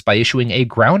address this by issuing a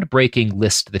groundbreaking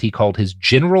list that he called his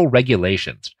General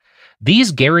Regulations.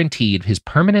 These guaranteed his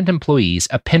permanent employees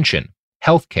a pension,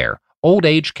 health care, old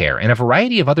age care, and a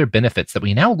variety of other benefits that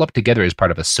we now lump together as part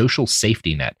of a social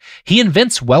safety net. He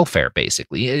invents welfare,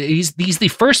 basically. He's the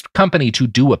first company to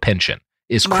do a pension,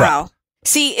 is Krupp. Wow.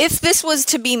 See, if this was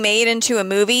to be made into a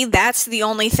movie, that's the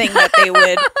only thing that they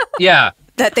would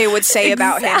that they would say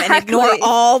about him and ignore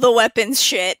all the weapons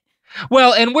shit.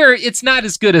 Well, and it's not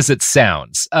as good as it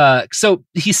sounds. So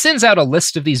he sends out a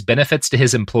list of these benefits to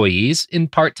his employees, in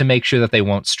part to make sure that they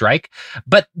won't strike.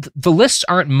 But the lists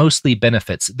aren't mostly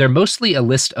benefits. They're mostly a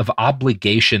list of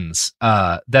obligations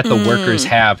that the workers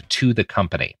have to the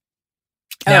company.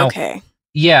 Now, okay.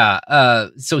 Yeah,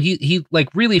 so he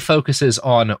really focuses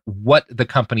on what the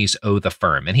companies owe the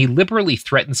firm, and he liberally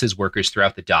threatens his workers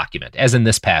throughout the document, as in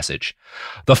this passage.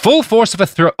 The full force of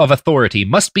authority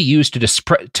must be used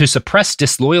to suppress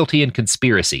disloyalty and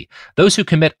conspiracy. Those who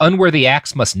commit unworthy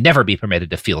acts must never be permitted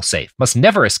to feel safe, must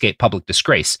never escape public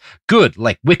disgrace. Good,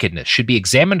 like wickedness, should be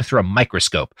examined through a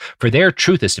microscope, for there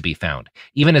truth is to be found.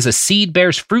 Even as a seed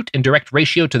bears fruit in direct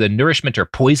ratio to the nourishment or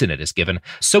poison it is given,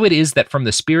 so it is that from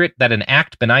the spirit that an act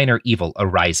benign or evil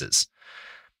arises.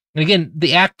 And again,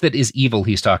 the act that is evil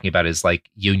he's talking about is like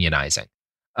unionizing.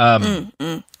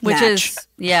 Which is,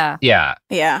 yeah.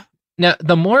 Now,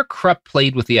 the more Krupp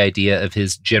played with the idea of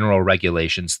his general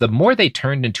regulations, the more they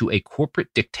turned into a corporate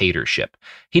dictatorship.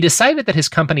 He decided that his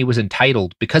company was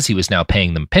entitled, because he was now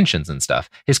paying them pensions and stuff,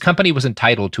 his company was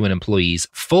entitled to an employee's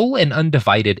full and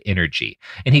undivided energy.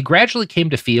 And he gradually came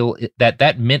to feel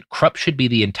that meant Krupp should be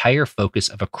the entire focus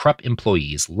of a Krupp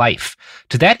employee's life.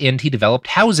 To that end, he developed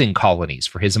housing colonies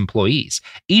for his employees,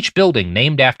 each building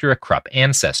named after a Krupp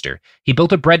ancestor. He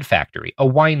built a bread factory, a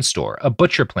wine store, a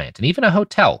butcher plant, and even a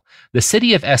hotel. The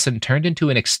city of Essen turned into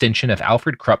an extension of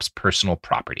Alfred Krupp's personal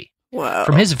property. Whoa.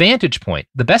 From his vantage point,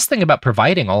 the best thing about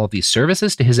providing all of these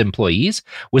services to his employees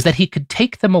was that he could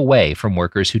take them away from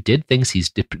workers who did things he's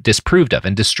disapproved of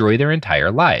and destroy their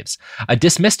entire lives. A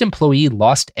dismissed employee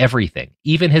lost everything,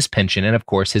 even his pension and, of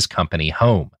course, his company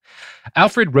home.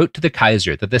 Alfred wrote to the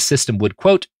Kaiser that this system would,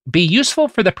 quote, be useful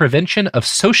for the prevention of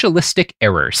socialistic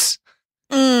errors.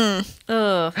 Because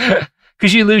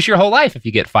you lose your whole life if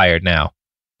you get fired now.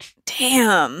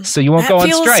 Damn. So you won't go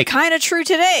on strike. Kind of true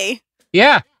today.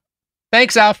 Yeah.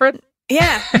 Thanks, Alfred.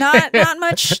 Yeah, not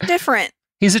much different.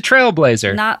 He's a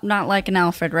trailblazer. Not like an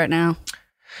Alfred right now.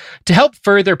 To help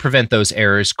further prevent those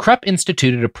errors, Krupp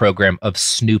instituted a program of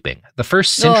snooping, the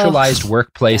first centralized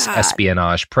workplace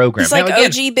espionage program. It's like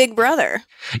OG Big Brother.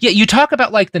 Yeah, you talk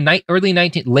about like the late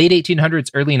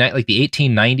 1800s, like the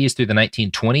 1890s through the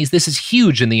 1920s. This is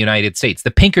huge in the United States.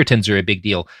 The Pinkertons are a big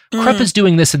deal. Krupp is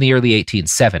doing this in the early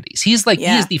 1870s. He is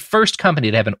the first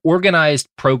company to have an organized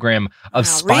program of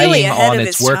spying really on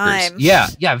its workers. Time.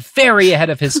 Yeah, very ahead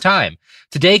of his time.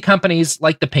 Today, companies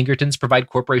like the Pinkertons provide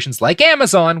corporations like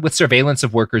Amazon with surveillance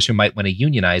of workers who might want to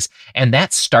unionize, and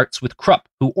that starts with Krupp,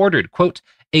 who ordered, quote,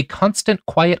 a constant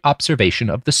quiet observation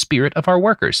of the spirit of our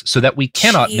workers, so that we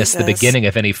cannot miss the beginning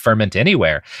of any ferment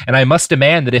anywhere. And I must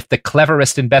demand that if the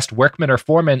cleverest and best workman or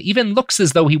foreman even looks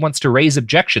as though he wants to raise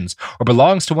objections or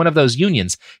belongs to one of those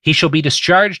unions, he shall be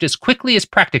discharged as quickly as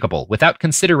practicable, without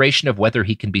consideration of whether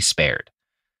he can be spared.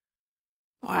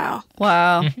 Wow.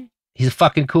 Mm-hmm. He's a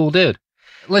fucking cool dude.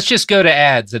 Let's just go to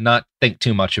ads and not think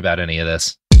too much about any of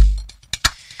this.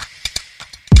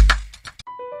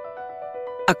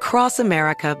 Across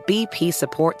America, BP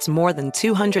supports more than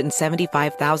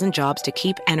 275,000 jobs to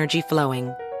keep energy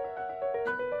flowing.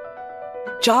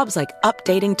 Jobs like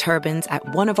updating turbines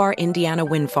at one of our Indiana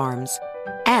wind farms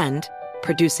and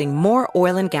producing more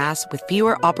oil and gas with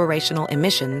fewer operational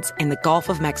emissions in the Gulf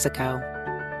of Mexico.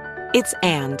 It's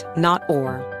and, not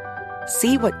or.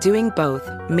 See what doing both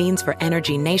means for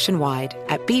energy nationwide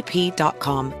at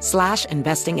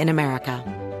bp.com/investing in America.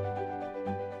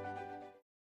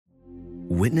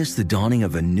 Witness the dawning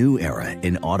of a new era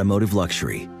in automotive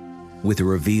luxury with a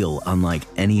reveal unlike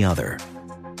any other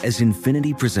as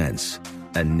Infiniti presents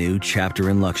a new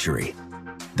chapter in luxury,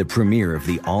 the premiere of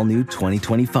the all-new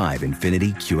 2025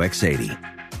 Infiniti QX80.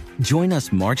 Join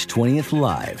us March 20th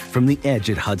live from the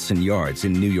Edge at Hudson Yards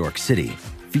in New York City,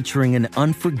 featuring an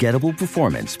unforgettable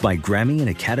performance by Grammy and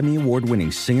Academy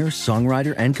Award-winning singer,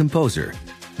 songwriter, and composer,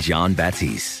 Jon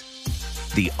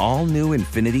Batiste. The all-new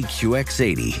Infiniti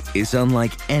QX80 is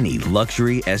unlike any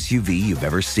luxury SUV you've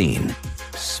ever seen.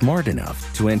 Smart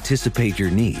enough to anticipate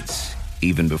your needs,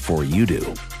 even before you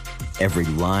do. Every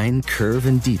line, curve,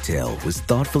 and detail was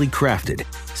thoughtfully crafted,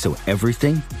 so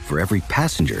everything for every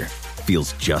passenger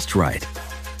feels just right.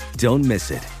 Don't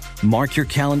miss it. Mark your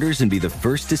calendars and be the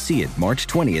first to see it March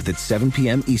 20th at 7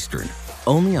 p.m. Eastern,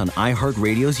 only on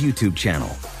iHeartRadio's YouTube channel.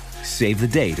 Save the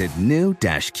date at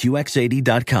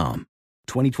new-QX80.com.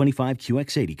 2025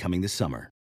 QX80 coming this summer.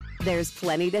 There's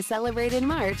plenty to celebrate in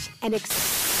March and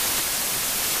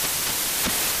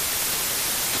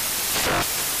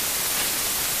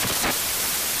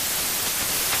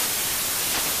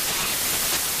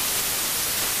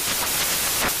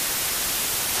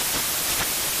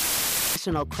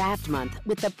National Craft Month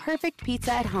with the perfect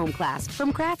pizza at home class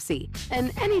from Craftsy.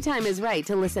 And anytime is right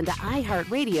to listen to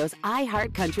iHeartRadio's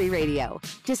iHeart Country Radio.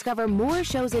 Discover more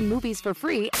shows and movies for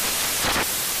free.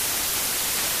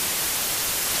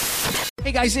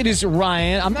 Hey guys, it is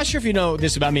Ryan. I'm not sure if you know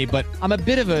this about me, but I'm a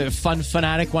bit of a fun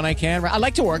fanatic when I can. I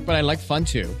like to work, but I like fun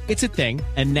too. It's a thing.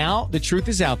 And now the truth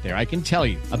is out there. I can tell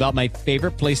you about my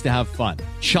favorite place to have fun.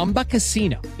 Chumba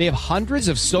Casino. They have hundreds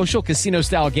of social casino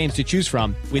style games to choose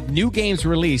from with new games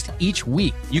released each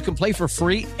week. You can play for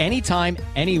free anytime,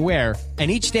 anywhere. And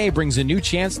each day brings a new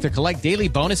chance to collect daily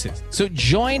bonuses. So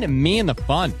join me in the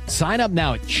fun. Sign up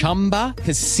now at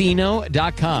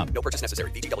ChumbaCasino.com. No purchase necessary.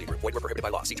 VGW. Void where prohibited by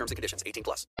law. See terms and conditions. 18+.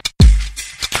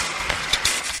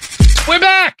 We're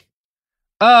back!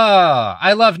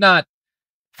 I love not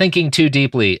thinking too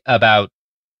deeply about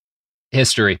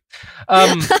history.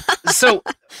 So,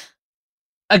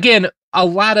 again, a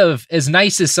lot of, as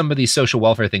nice as some of these social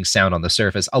welfare things sound on the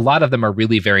surface, a lot of them are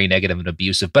really very negative and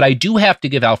abusive. But I do have to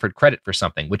give Alfred credit for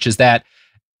something, which is that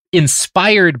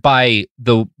inspired by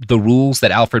the rules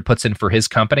that Alfred puts in for his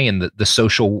company and the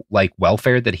social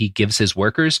welfare that he gives his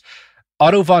workers,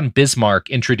 Otto von Bismarck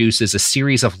introduces a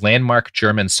series of landmark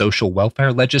German social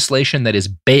welfare legislation that is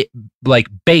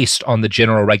based on the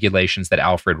general regulations that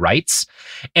Alfred writes.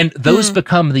 And those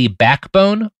become the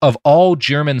backbone of all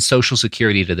German social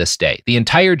security to this day. The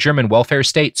entire German welfare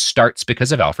state starts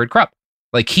because of Alfred Krupp.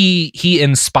 He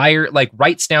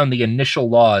writes down the initial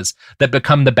laws that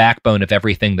become the backbone of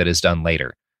everything that is done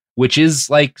later, which is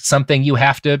something you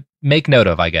have to make note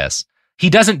of, I guess.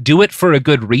 He doesn't do it for a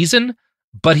good reason,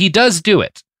 but he does do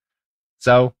it.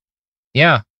 So,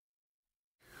 yeah.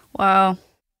 Wow.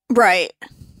 Right.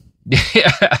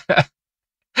 Yeah.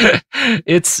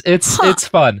 It's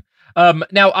fun.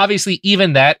 Now, obviously,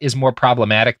 even that is more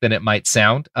problematic than it might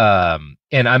sound. And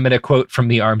I'm going to quote from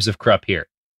the Arms of Krupp here.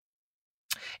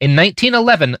 In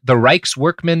 1911, the Reichs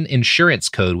Workman Insurance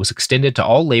Code was extended to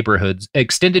all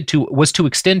extend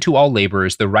to all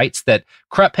laborers the rights that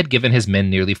Krupp had given his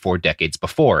men nearly 4 decades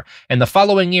before. And the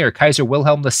following year, Kaiser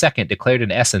Wilhelm II declared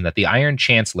in Essen that the Iron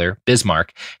Chancellor,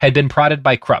 Bismarck, had been prodded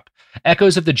by Krupp.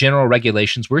 Echoes of the general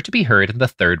regulations were to be heard in the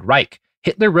Third Reich.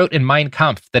 Hitler wrote in Mein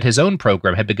Kampf that his own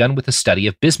program had begun with a study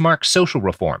of Bismarck's social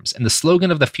reforms, and the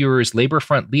slogan of the Führer's Labor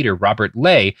Front leader Robert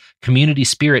Ley, "Community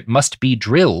spirit must be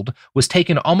drilled," was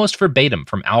taken almost verbatim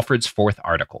from Alfred's 4th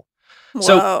article. Whoa.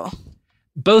 So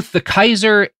both the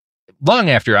Kaiser, long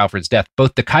after Alfred's death,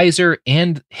 both the Kaiser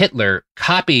and Hitler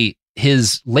copy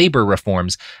his labor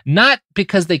reforms, not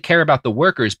because they care about the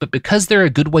workers, but because they're a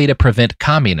good way to prevent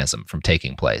communism from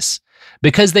taking place.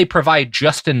 Because they provide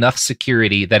just enough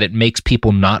security that it makes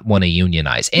people not want to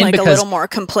unionize. And like because, a little more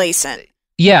complacent.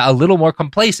 Yeah, a little more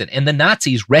complacent. And the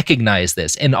Nazis recognize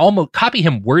this and almost copy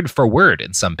him word for word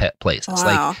in some places.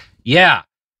 Wow. Like, yeah,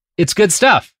 it's good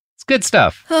stuff. It's good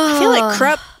stuff. I feel like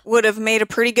Krupp would have made a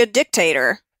pretty good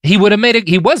dictator. He would have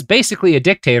he was basically a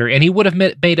dictator, and he would have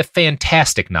made a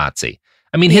fantastic Nazi.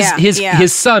 I mean,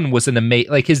 his son was an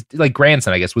his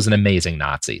grandson, I guess, was an amazing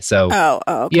Nazi. So,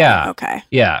 okay.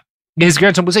 Yeah. His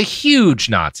grandson was a huge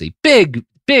Nazi, big,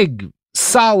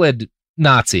 solid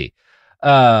Nazi.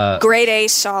 Grade A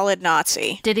solid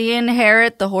Nazi. Did he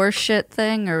inherit the horse shit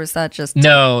thing, or was that just...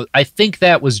 No, I think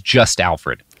that was just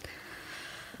Alfred.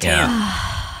 Damn.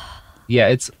 Yeah,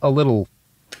 it's a little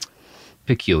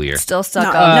peculiar. Still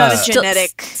stuck not a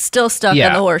genetic. Still stuck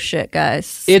on the horse shit,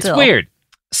 guys. It's weird.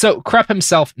 So Krupp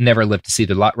himself never lived to see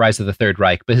the rise of the Third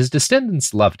Reich, but his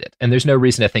descendants loved it, and there's no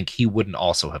reason to think he wouldn't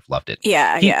also have loved it.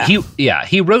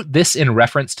 He wrote this in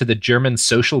reference to the German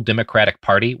Social Democratic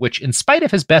Party, which, in spite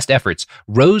of his best efforts,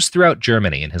 rose throughout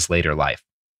Germany in his later life.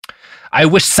 "I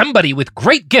wish somebody with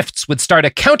great gifts would start a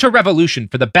counter-revolution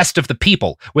for the best of the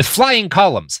people, with flying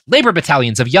columns, labor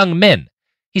battalions of young men."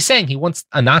 He's saying he wants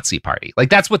a Nazi party. Like,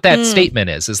 that's what that statement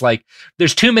is like,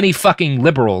 there's too many fucking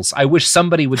liberals. I wish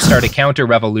somebody would start a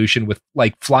counter-revolution with,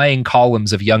 like, flying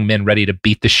columns of young men ready to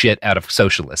beat the shit out of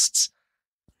socialists.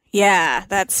 Yeah,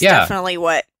 that's definitely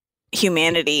what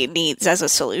humanity needs as a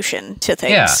solution to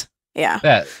things.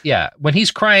 Yeah. When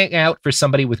he's crying out for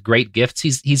somebody with great gifts,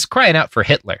 he's crying out for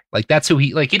Hitler. Like, that's who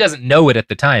he doesn't know it at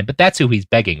the time, but that's who he's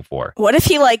begging for. What if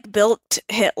he, built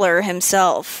Hitler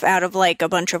himself out of, a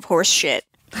bunch of horse shit?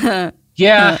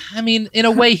 Yeah, I mean, in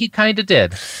a way, he kind of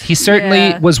did. He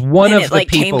certainly was one of the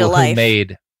people who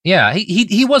made. Yeah,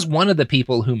 he was one of the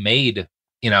people who made,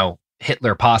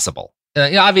 Hitler possible.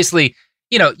 Obviously,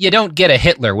 you don't get a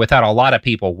Hitler without a lot of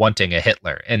people wanting a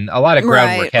Hitler, and a lot of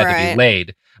groundwork had to be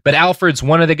laid. But Alfred's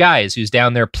one of the guys who's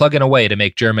down there plugging away to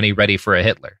make Germany ready for a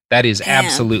Hitler. That is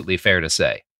absolutely fair to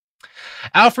say.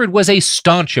 Alfred was a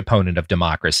staunch opponent of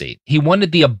democracy. He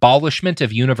wanted the abolishment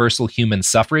of universal human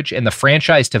suffrage and the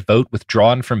franchise to vote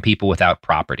withdrawn from people without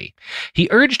property. He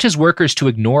urged his workers to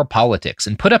ignore politics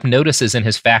and put up notices in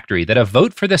his factory that a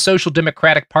vote for the Social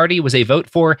Democratic Party was a vote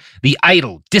for the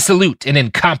idle, dissolute, and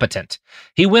incompetent.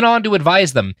 He went on to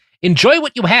advise them, "Enjoy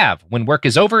what you have. When work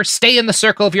is over, stay in the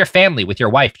circle of your family with your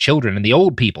wife, children, and the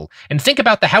old people, and think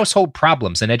about the household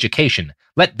problems and education.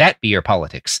 Let that be your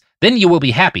politics. Then you will be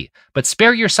happy, but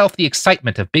spare yourself the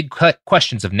excitement of big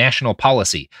questions of national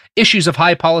policy. Issues of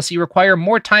high policy require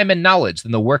more time and knowledge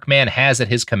than the workman has at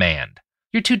his command.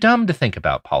 You're too dumb to think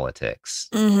about politics."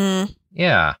 Mm-hmm.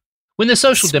 Yeah. When the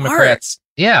Social Democrats...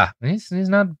 Yeah, he's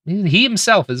not... He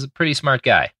himself is a pretty smart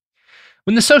guy.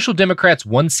 When the Social Democrats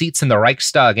won seats in the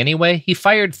Reichstag anyway, he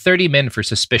fired 30 men for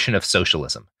suspicion of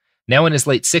socialism. Now in his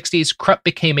late 60s, Krupp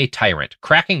became a tyrant,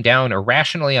 cracking down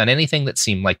irrationally on anything that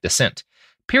seemed like dissent.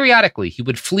 Periodically, he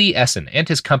would flee Essen and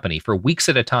his company for weeks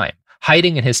at a time,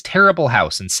 hiding in his terrible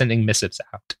house and sending missives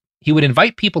out. He would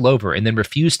invite people over and then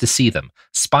refuse to see them,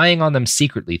 spying on them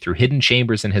secretly through hidden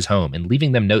chambers in his home and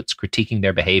leaving them notes critiquing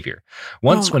their behavior.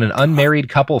 Once, when an unmarried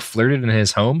couple flirted in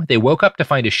his home, they woke up to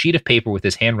find a sheet of paper with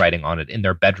his handwriting on it in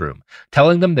their bedroom,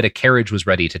 telling them that a carriage was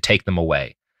ready to take them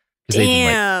away. Because they've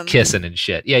been kissing and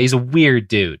shit. Yeah, he's a weird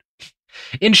dude.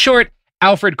 In short,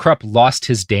 Alfred Krupp lost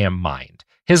his damn mind.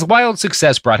 His wild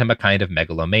success brought him a kind of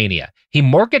megalomania. He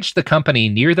mortgaged the company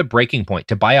near the breaking point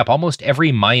to buy up almost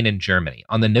every mine in Germany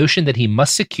on the notion that he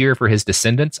must secure for his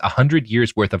descendants 100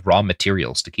 years' worth of raw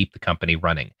materials to keep the company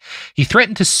running. He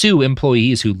threatened to sue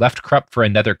employees who left Krupp for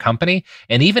another company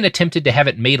and even attempted to have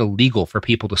it made illegal for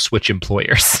people to switch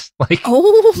employers.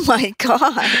 Oh my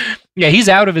God. Yeah, he's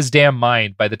out of his damn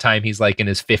mind by the time he's in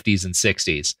his 50s and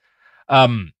 60s.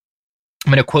 I'm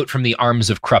going to quote from The Arms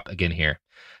of Krupp again here.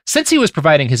 Since he was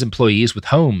providing his employees with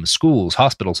homes, schools,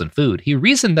 hospitals, and food, he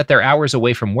reasoned that their hours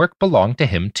away from work belonged to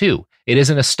him too. It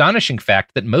is an astonishing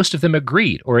fact that most of them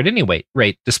agreed, or at any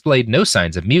rate displayed no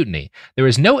signs of mutiny. There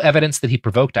is no evidence that he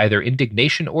provoked either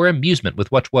indignation or amusement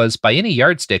with what was, by any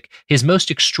yardstick, his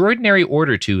most extraordinary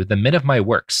order to the men of my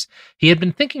works. He had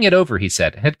been thinking it over, he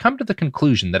said, and had come to the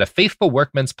conclusion that a faithful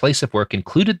workman's place of work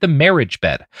included the marriage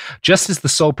bed. Just as the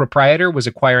sole proprietor was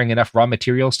acquiring enough raw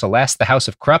materials to last the house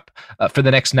of Krupp for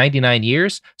the next 99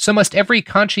 years, so must every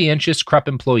conscientious Krupp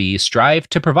employee strive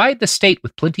to provide the state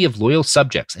with plenty of loyal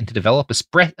subjects and to develop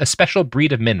a special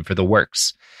breed of men for the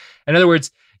works. In other words,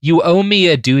 you owe me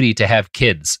a duty to have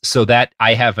kids so that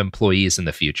I have employees in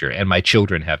the future and my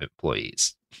children have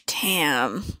employees.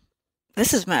 Damn.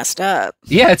 This is messed up.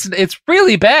 Yeah, it's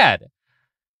really bad.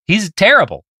 He's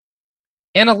terrible.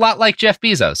 And a lot like Jeff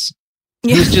Bezos,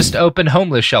 who's just opened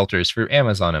homeless shelters for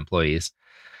Amazon employees.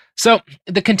 So,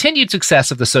 the continued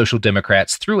success of the Social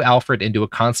Democrats threw Alfred into a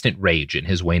constant rage in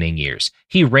his waning years.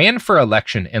 He ran for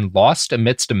election and lost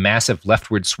amidst a massive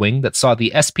leftward swing that saw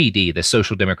the SPD, the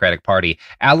Social Democratic Party,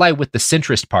 ally with the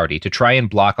Centrist Party to try and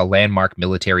block a landmark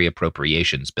military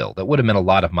appropriations bill that would have meant a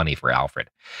lot of money for Alfred.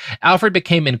 Alfred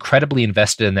became incredibly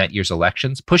invested in that year's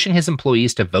elections, pushing his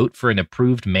employees to vote for an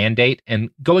approved mandate and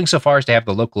going so far as to have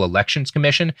the local elections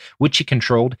commission, which he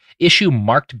controlled, issue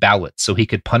marked ballots so he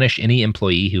could punish any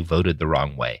employee who voted the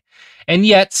wrong way. And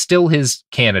yet, still his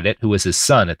candidate, who was his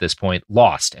son at this point,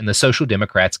 lost, and the Social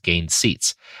Democrats gained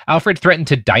seats. Alfred threatened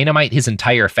to dynamite his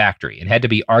entire factory and had to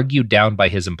be argued down by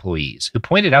his employees, who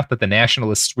pointed out that the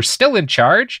Nationalists were still in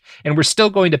charge and were still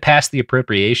going to pass the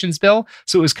appropriations bill,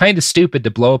 so it was kind of stupid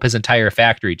to blow up his entire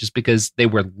factory just because they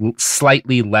were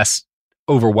slightly less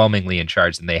overwhelmingly in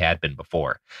charge than they had been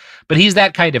before. But he's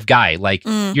that kind of guy. Like,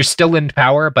 you're still in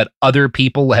power, but other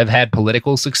people have had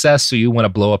political success, so you want to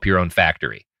blow up your own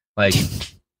factory. Like,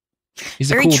 he's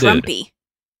very a cool Trumpy. Dude.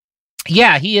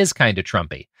 Yeah, he is kind of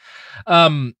Trumpy.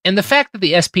 And the fact that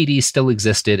the SPD still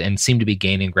existed and seemed to be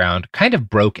gaining ground kind of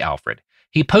broke Alfred.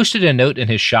 He posted a note in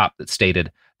his shop that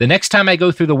stated, "The next time I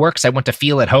go through the works, I want to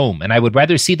feel at home, and I would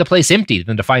rather see the place empty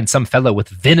than to find some fellow with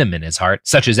venom in his heart,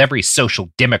 such as every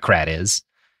social democrat is."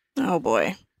 Oh,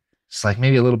 boy. It's like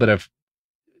maybe a little bit of,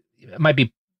 it might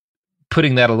be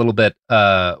putting that a little bit,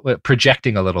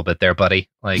 projecting a little bit there, buddy.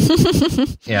 Like,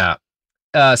 yeah.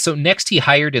 So next he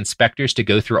hired inspectors to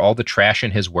go through all the trash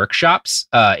in his workshops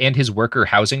and his worker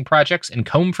housing projects and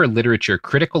comb for literature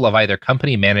critical of either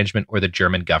company management or the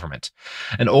German government.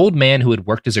 An old man who had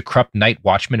worked as a Krupp night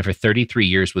watchman for 33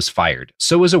 years was fired.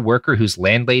 So was a worker whose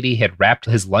landlady had wrapped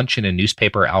his lunch in a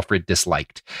newspaper Alfred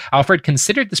disliked. Alfred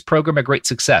considered this program a great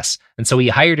success, and so he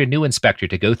hired a new inspector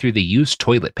to go through the used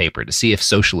toilet paper to see if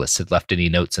socialists had left any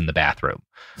notes in the bathroom.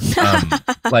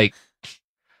 Like,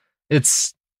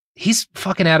 he's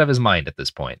fucking out of his mind at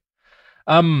this point.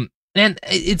 And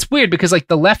it's weird because, like,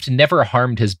 the left never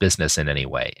harmed his business in any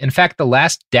way. In fact, the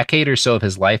last decade or so of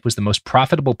his life was the most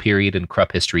profitable period in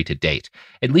Krupp history to date.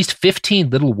 At least 15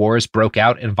 little wars broke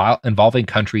out involving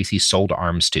countries he sold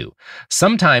arms to.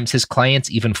 Sometimes his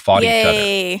clients even fought each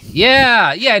other.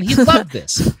 Yeah, and he loved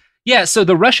this. Yeah, so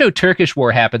the Russo-Turkish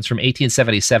War happens from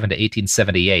 1877 to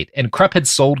 1878, and Krupp had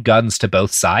sold guns to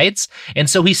both sides, and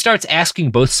so he starts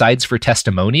asking both sides for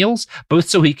testimonials, both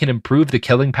so he can improve the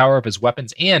killing power of his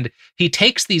weapons, and he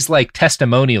takes these, like,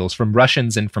 testimonials from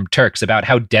Russians and from Turks about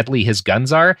how deadly his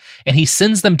guns are, and he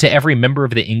sends them to every member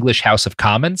of the English House of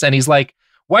Commons, and he's like,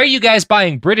 "Why are you guys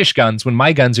buying British guns when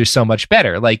my guns are so much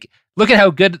better? Like, look at how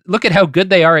good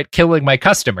they are at killing my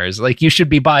customers. Like, you should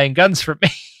be buying guns from me."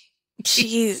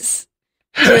 Jeez.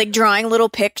 Like drawing little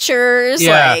pictures,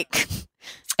 like this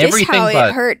everything how but,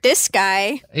 it hurt this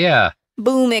guy. Yeah.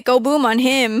 Boom, it go boom on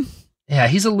him. Yeah,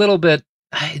 he's a little bit,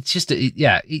 it's just,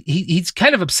 he's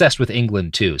kind of obsessed with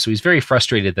England too, so he's very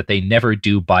frustrated that they never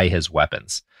do buy his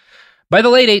weapons. By the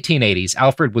late 1880s,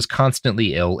 Alfred was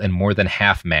constantly ill and more than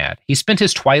half mad. He spent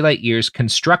his twilight years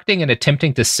constructing and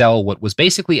attempting to sell what was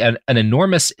basically an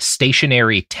enormous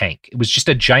stationary tank. It was just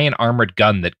a giant armored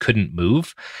gun that couldn't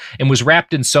move and was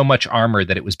wrapped in so much armor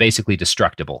that it was basically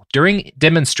destructible. During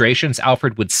demonstrations,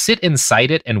 Alfred would sit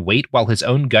inside it and wait while his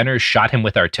own gunners shot him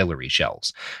with artillery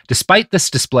shells. Despite this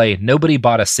display, nobody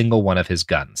bought a single one of his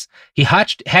guns. He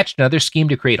hatched another scheme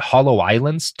to create hollow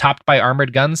islands topped by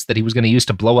armored guns that he was going to use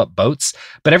to blow up boats.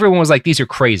 But everyone was like, these are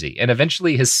crazy. And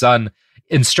eventually his son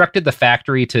instructed the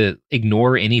factory to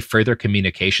ignore any further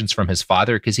communications from his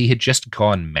father because he had just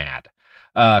gone mad.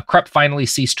 Krupp finally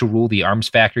ceased to rule the arms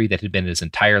factory that had been his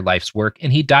entire life's work,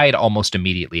 and he died almost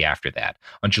immediately after that,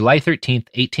 on July 13th,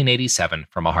 1887,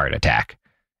 from a heart attack.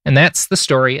 And that's the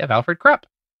story of Alfred Krupp.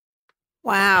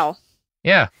 Wow.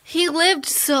 Yeah. He lived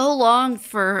so long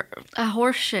for a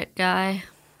horseshit guy.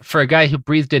 For a guy who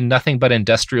breathed in nothing but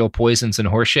industrial poisons and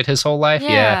horseshit his whole life?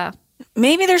 Yeah.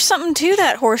 Maybe there's something to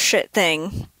that horseshit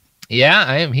thing.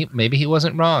 Yeah, maybe he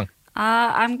wasn't wrong.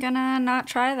 I'm gonna not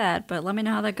try that, but let me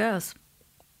know how that goes.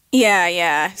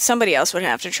 Yeah. Somebody else would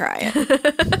have to try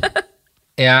it.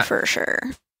 Yeah. For sure.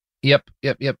 Yep.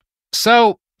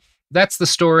 So, that's the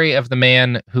story of the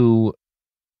man who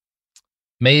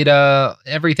made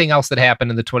everything else that happened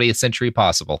in the 20th century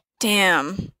possible.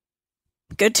 Damn.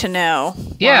 Good to know.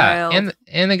 Yeah,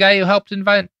 and the guy who helped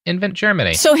invent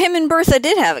Germany. So him and Bertha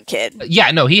did have a kid.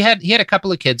 Yeah, no, he had a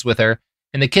couple of kids with her,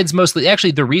 and the kids mostly.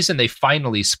 Actually, the reason they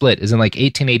finally split is in like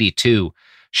 1882.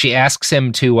 She asks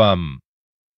him to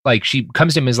she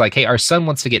comes to him and is like, "Hey, our son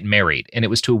wants to get married," and it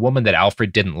was to a woman that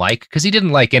Alfred didn't like because he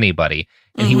didn't like anybody,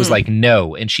 and he was like,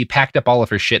 "No," and she packed up all of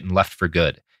her shit and left for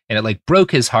good, and it like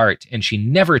broke his heart, and she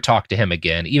never talked to him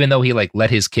again, even though he like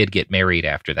let his kid get married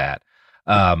after that.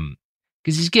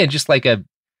 Because he's, again, just like a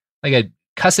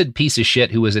cussed piece of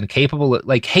shit who was incapable,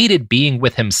 like hated being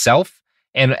with himself.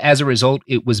 And as a result,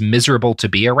 it was miserable to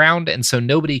be around. And so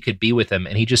nobody could be with him.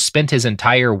 And he just spent his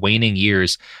entire waning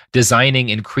years designing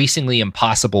increasingly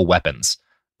impossible weapons.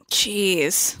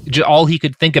 Jeez. All he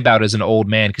could think about as an old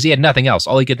man, because he had nothing else.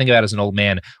 All he could think about as an old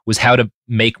man was how to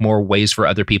make more ways for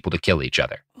other people to kill each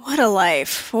other. What a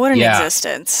life. What an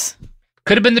existence.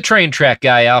 Could have been the train track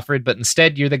guy, Alfred, but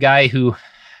instead you're the guy who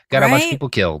got a bunch of people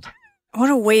killed. What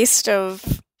a waste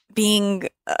of being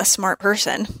a smart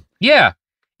person. Yeah.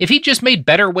 If he just made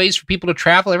better ways for people to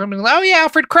travel, everyone would be like, oh yeah,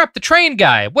 Alfred Krupp, the train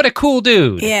guy. What a cool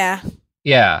dude. Yeah.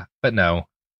 Yeah, but no.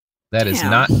 That is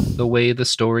not the way the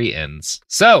story ends.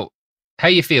 So, how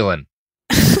you feeling?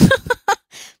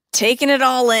 Taking it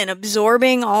all in,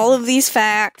 absorbing all of these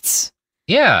facts.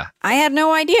 Yeah. I had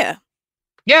no idea.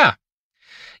 Yeah.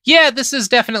 Yeah, this is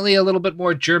definitely a little bit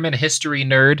more German history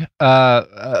nerd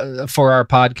for our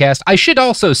podcast. I should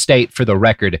also state for the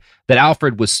record that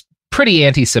Alfred was pretty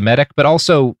anti-Semitic, but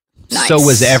also so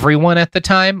was everyone at the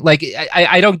time. Like,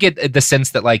 I don't get the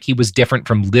sense that like he was different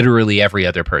from literally every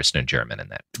other person in Germany.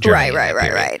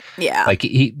 Right. Yeah. Like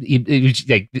he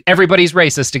like, everybody's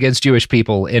racist against Jewish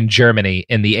people in Germany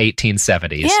in the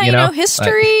 1870s. Yeah, you know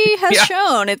history has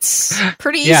shown it's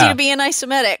pretty easy to be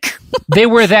anti-Semitic. They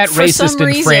were that racist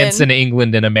in France and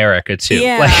England and America too.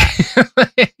 Yeah.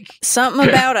 Something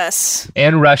about us.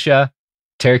 And Russia,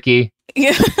 Turkey.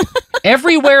 Yeah.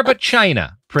 Everywhere but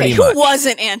China, pretty much. Who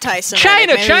wasn't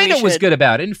anti-Semitic? China was good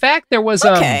about it. In fact, there was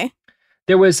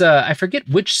I forget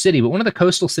which city, but one of the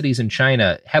coastal cities in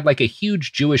China had like a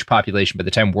huge Jewish population by the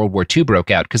time World War II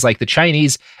broke out, because like the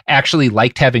Chinese actually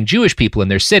liked having Jewish people in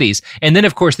their cities. And then,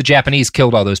 of course, the Japanese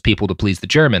killed all those people to please the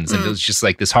Germans. And it was just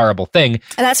like this horrible thing.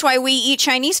 And that's why we eat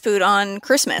Chinese food on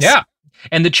Christmas. Yeah.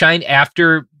 And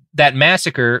after that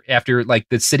massacre, after like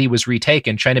the city was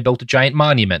retaken, China built a giant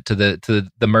monument to the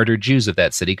murdered Jews of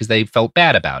that city because they felt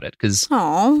bad about it. Because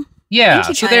so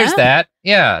there's that.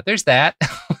 Yeah, there's that.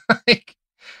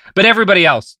 But everybody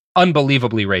else,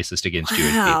 unbelievably racist against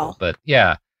Jewish people. But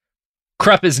yeah,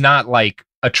 Krupp is not like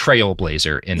a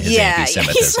trailblazer in his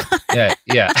anti-Semitism.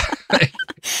 Yeah.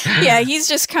 Yeah, he's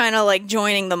just kind of like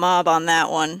joining the mob on that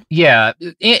one. Yeah.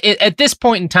 At this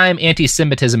point in time,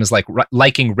 anti-Semitism is like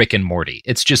liking Rick and Morty.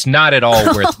 It's just not at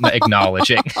all worth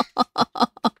acknowledging.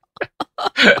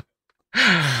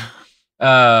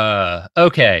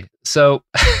 Okay. So,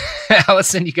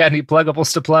 Allison, you got any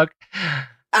pluggables to plug?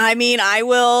 I mean, I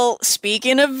will,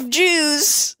 speaking of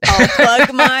Jews, I'll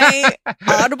plug my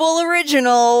Audible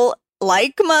original,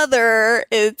 Like Mother.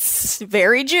 It's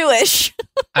very Jewish.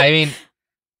 I mean,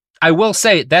 I will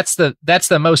say that's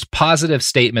the most positive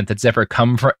statement that's ever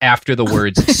come after the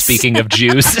words "speaking of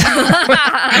Jews."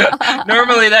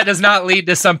 Normally, that does not lead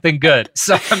to something good.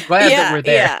 So I'm glad that we're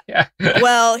there. Yeah.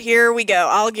 Well, here we go.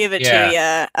 I'll give it to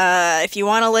you. If you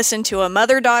want to listen to a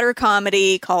mother-daughter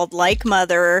comedy called Like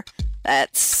Mother,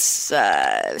 that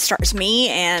stars me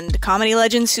and comedy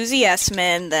legend Susie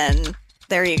Essman, then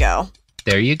there you go.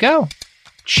 There you go.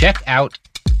 Check out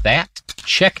that.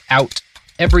 Check out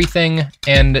everything,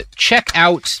 and check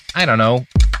out, I don't know,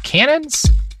 cannons?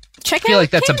 I feel like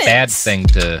that's cannons. A bad thing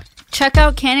to... Check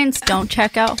out cannons, don't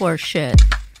check out horse shit.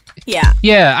 Yeah.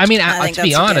 Yeah, I mean, to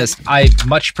be honest, I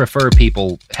much prefer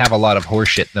people have a lot of horse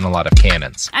shit than a lot of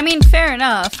cannons. I mean, fair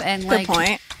enough. And good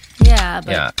point. Yeah,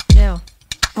 but... Yeah.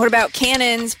 What about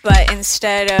cannons, but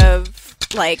instead of,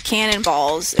 like,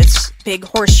 cannonballs, it's big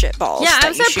horse shit balls? Yeah,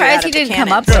 I'm surprised he didn't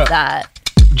come up with that.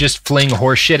 Just fling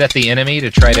horse shit at the enemy to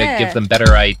try to give them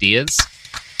better ideas.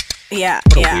 Yeah.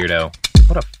 What a weirdo.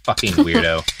 What a fucking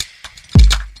weirdo.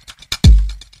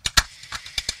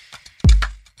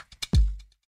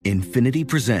 Infiniti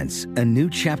presents a new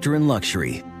chapter in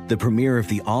luxury, the premiere of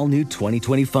the all-new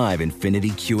 2025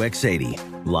 Infiniti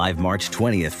QX80, live March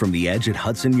 20th from the Edge at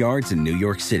Hudson Yards in New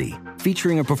York City,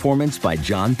 featuring a performance by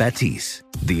Jon Batiste.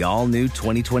 The all-new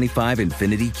 2025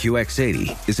 Infiniti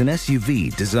QX80 is an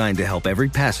SUV designed to help every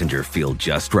passenger feel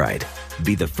just right.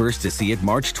 Be the first to see it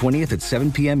March 20th at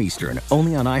 7 p.m. Eastern,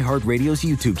 only on iHeartRadio's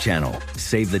YouTube channel.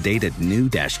 Save the date at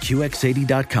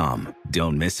new-QX80.com.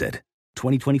 Don't miss it.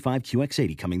 2025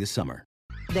 QX80 coming this summer.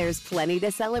 There's plenty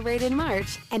to celebrate in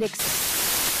March and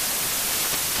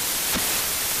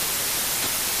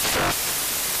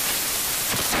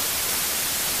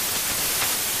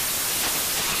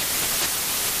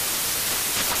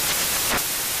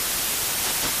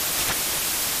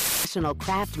National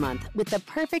Craft Month with the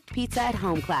perfect pizza at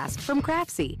home class from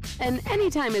Craftsy. And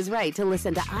anytime is right to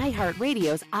listen to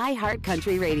iHeartRadio's iHeart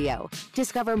Country Radio.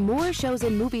 Discover more shows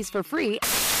and movies for free.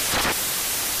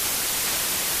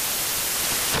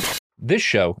 This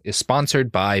show is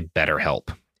sponsored by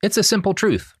BetterHelp. It's a simple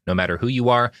truth. No matter who you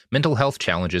are, mental health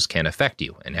challenges can affect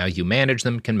you, and how you manage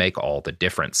them can make all the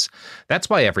difference. That's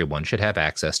why everyone should have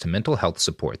access to mental health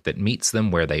support that meets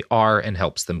them where they are and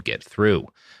helps them get through.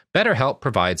 BetterHelp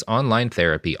provides online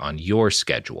therapy on your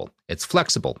schedule. It's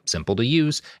flexible, simple to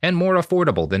use, and more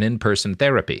affordable than in-person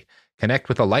therapy. Connect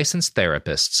with a licensed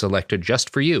therapist selected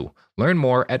just for you. Learn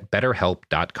more at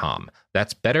BetterHelp.com.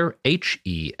 That's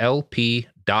BetterHelp.com.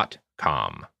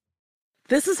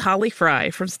 This is Holly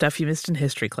Fry from Stuff You Missed in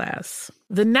History Class.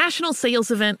 The national sales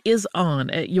event is on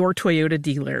at your Toyota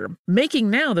dealer, making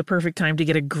now the perfect time to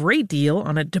get a great deal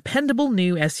on a dependable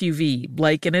new SUV,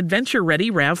 like an adventure-ready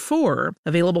RAV4.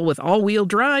 Available with all-wheel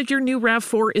drive, your new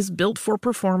RAV4 is built for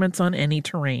performance on any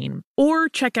terrain. Or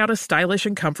check out a stylish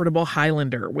and comfortable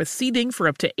Highlander with seating for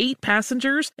up to 8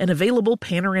 passengers and available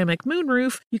panoramic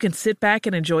moonroof. You can sit back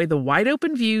and enjoy the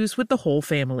wide-open views with the whole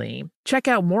family. Check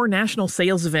out more national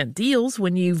sales event deals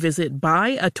when you visit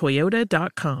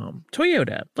buyatoyota.com.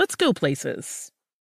 Toyota, let's go places.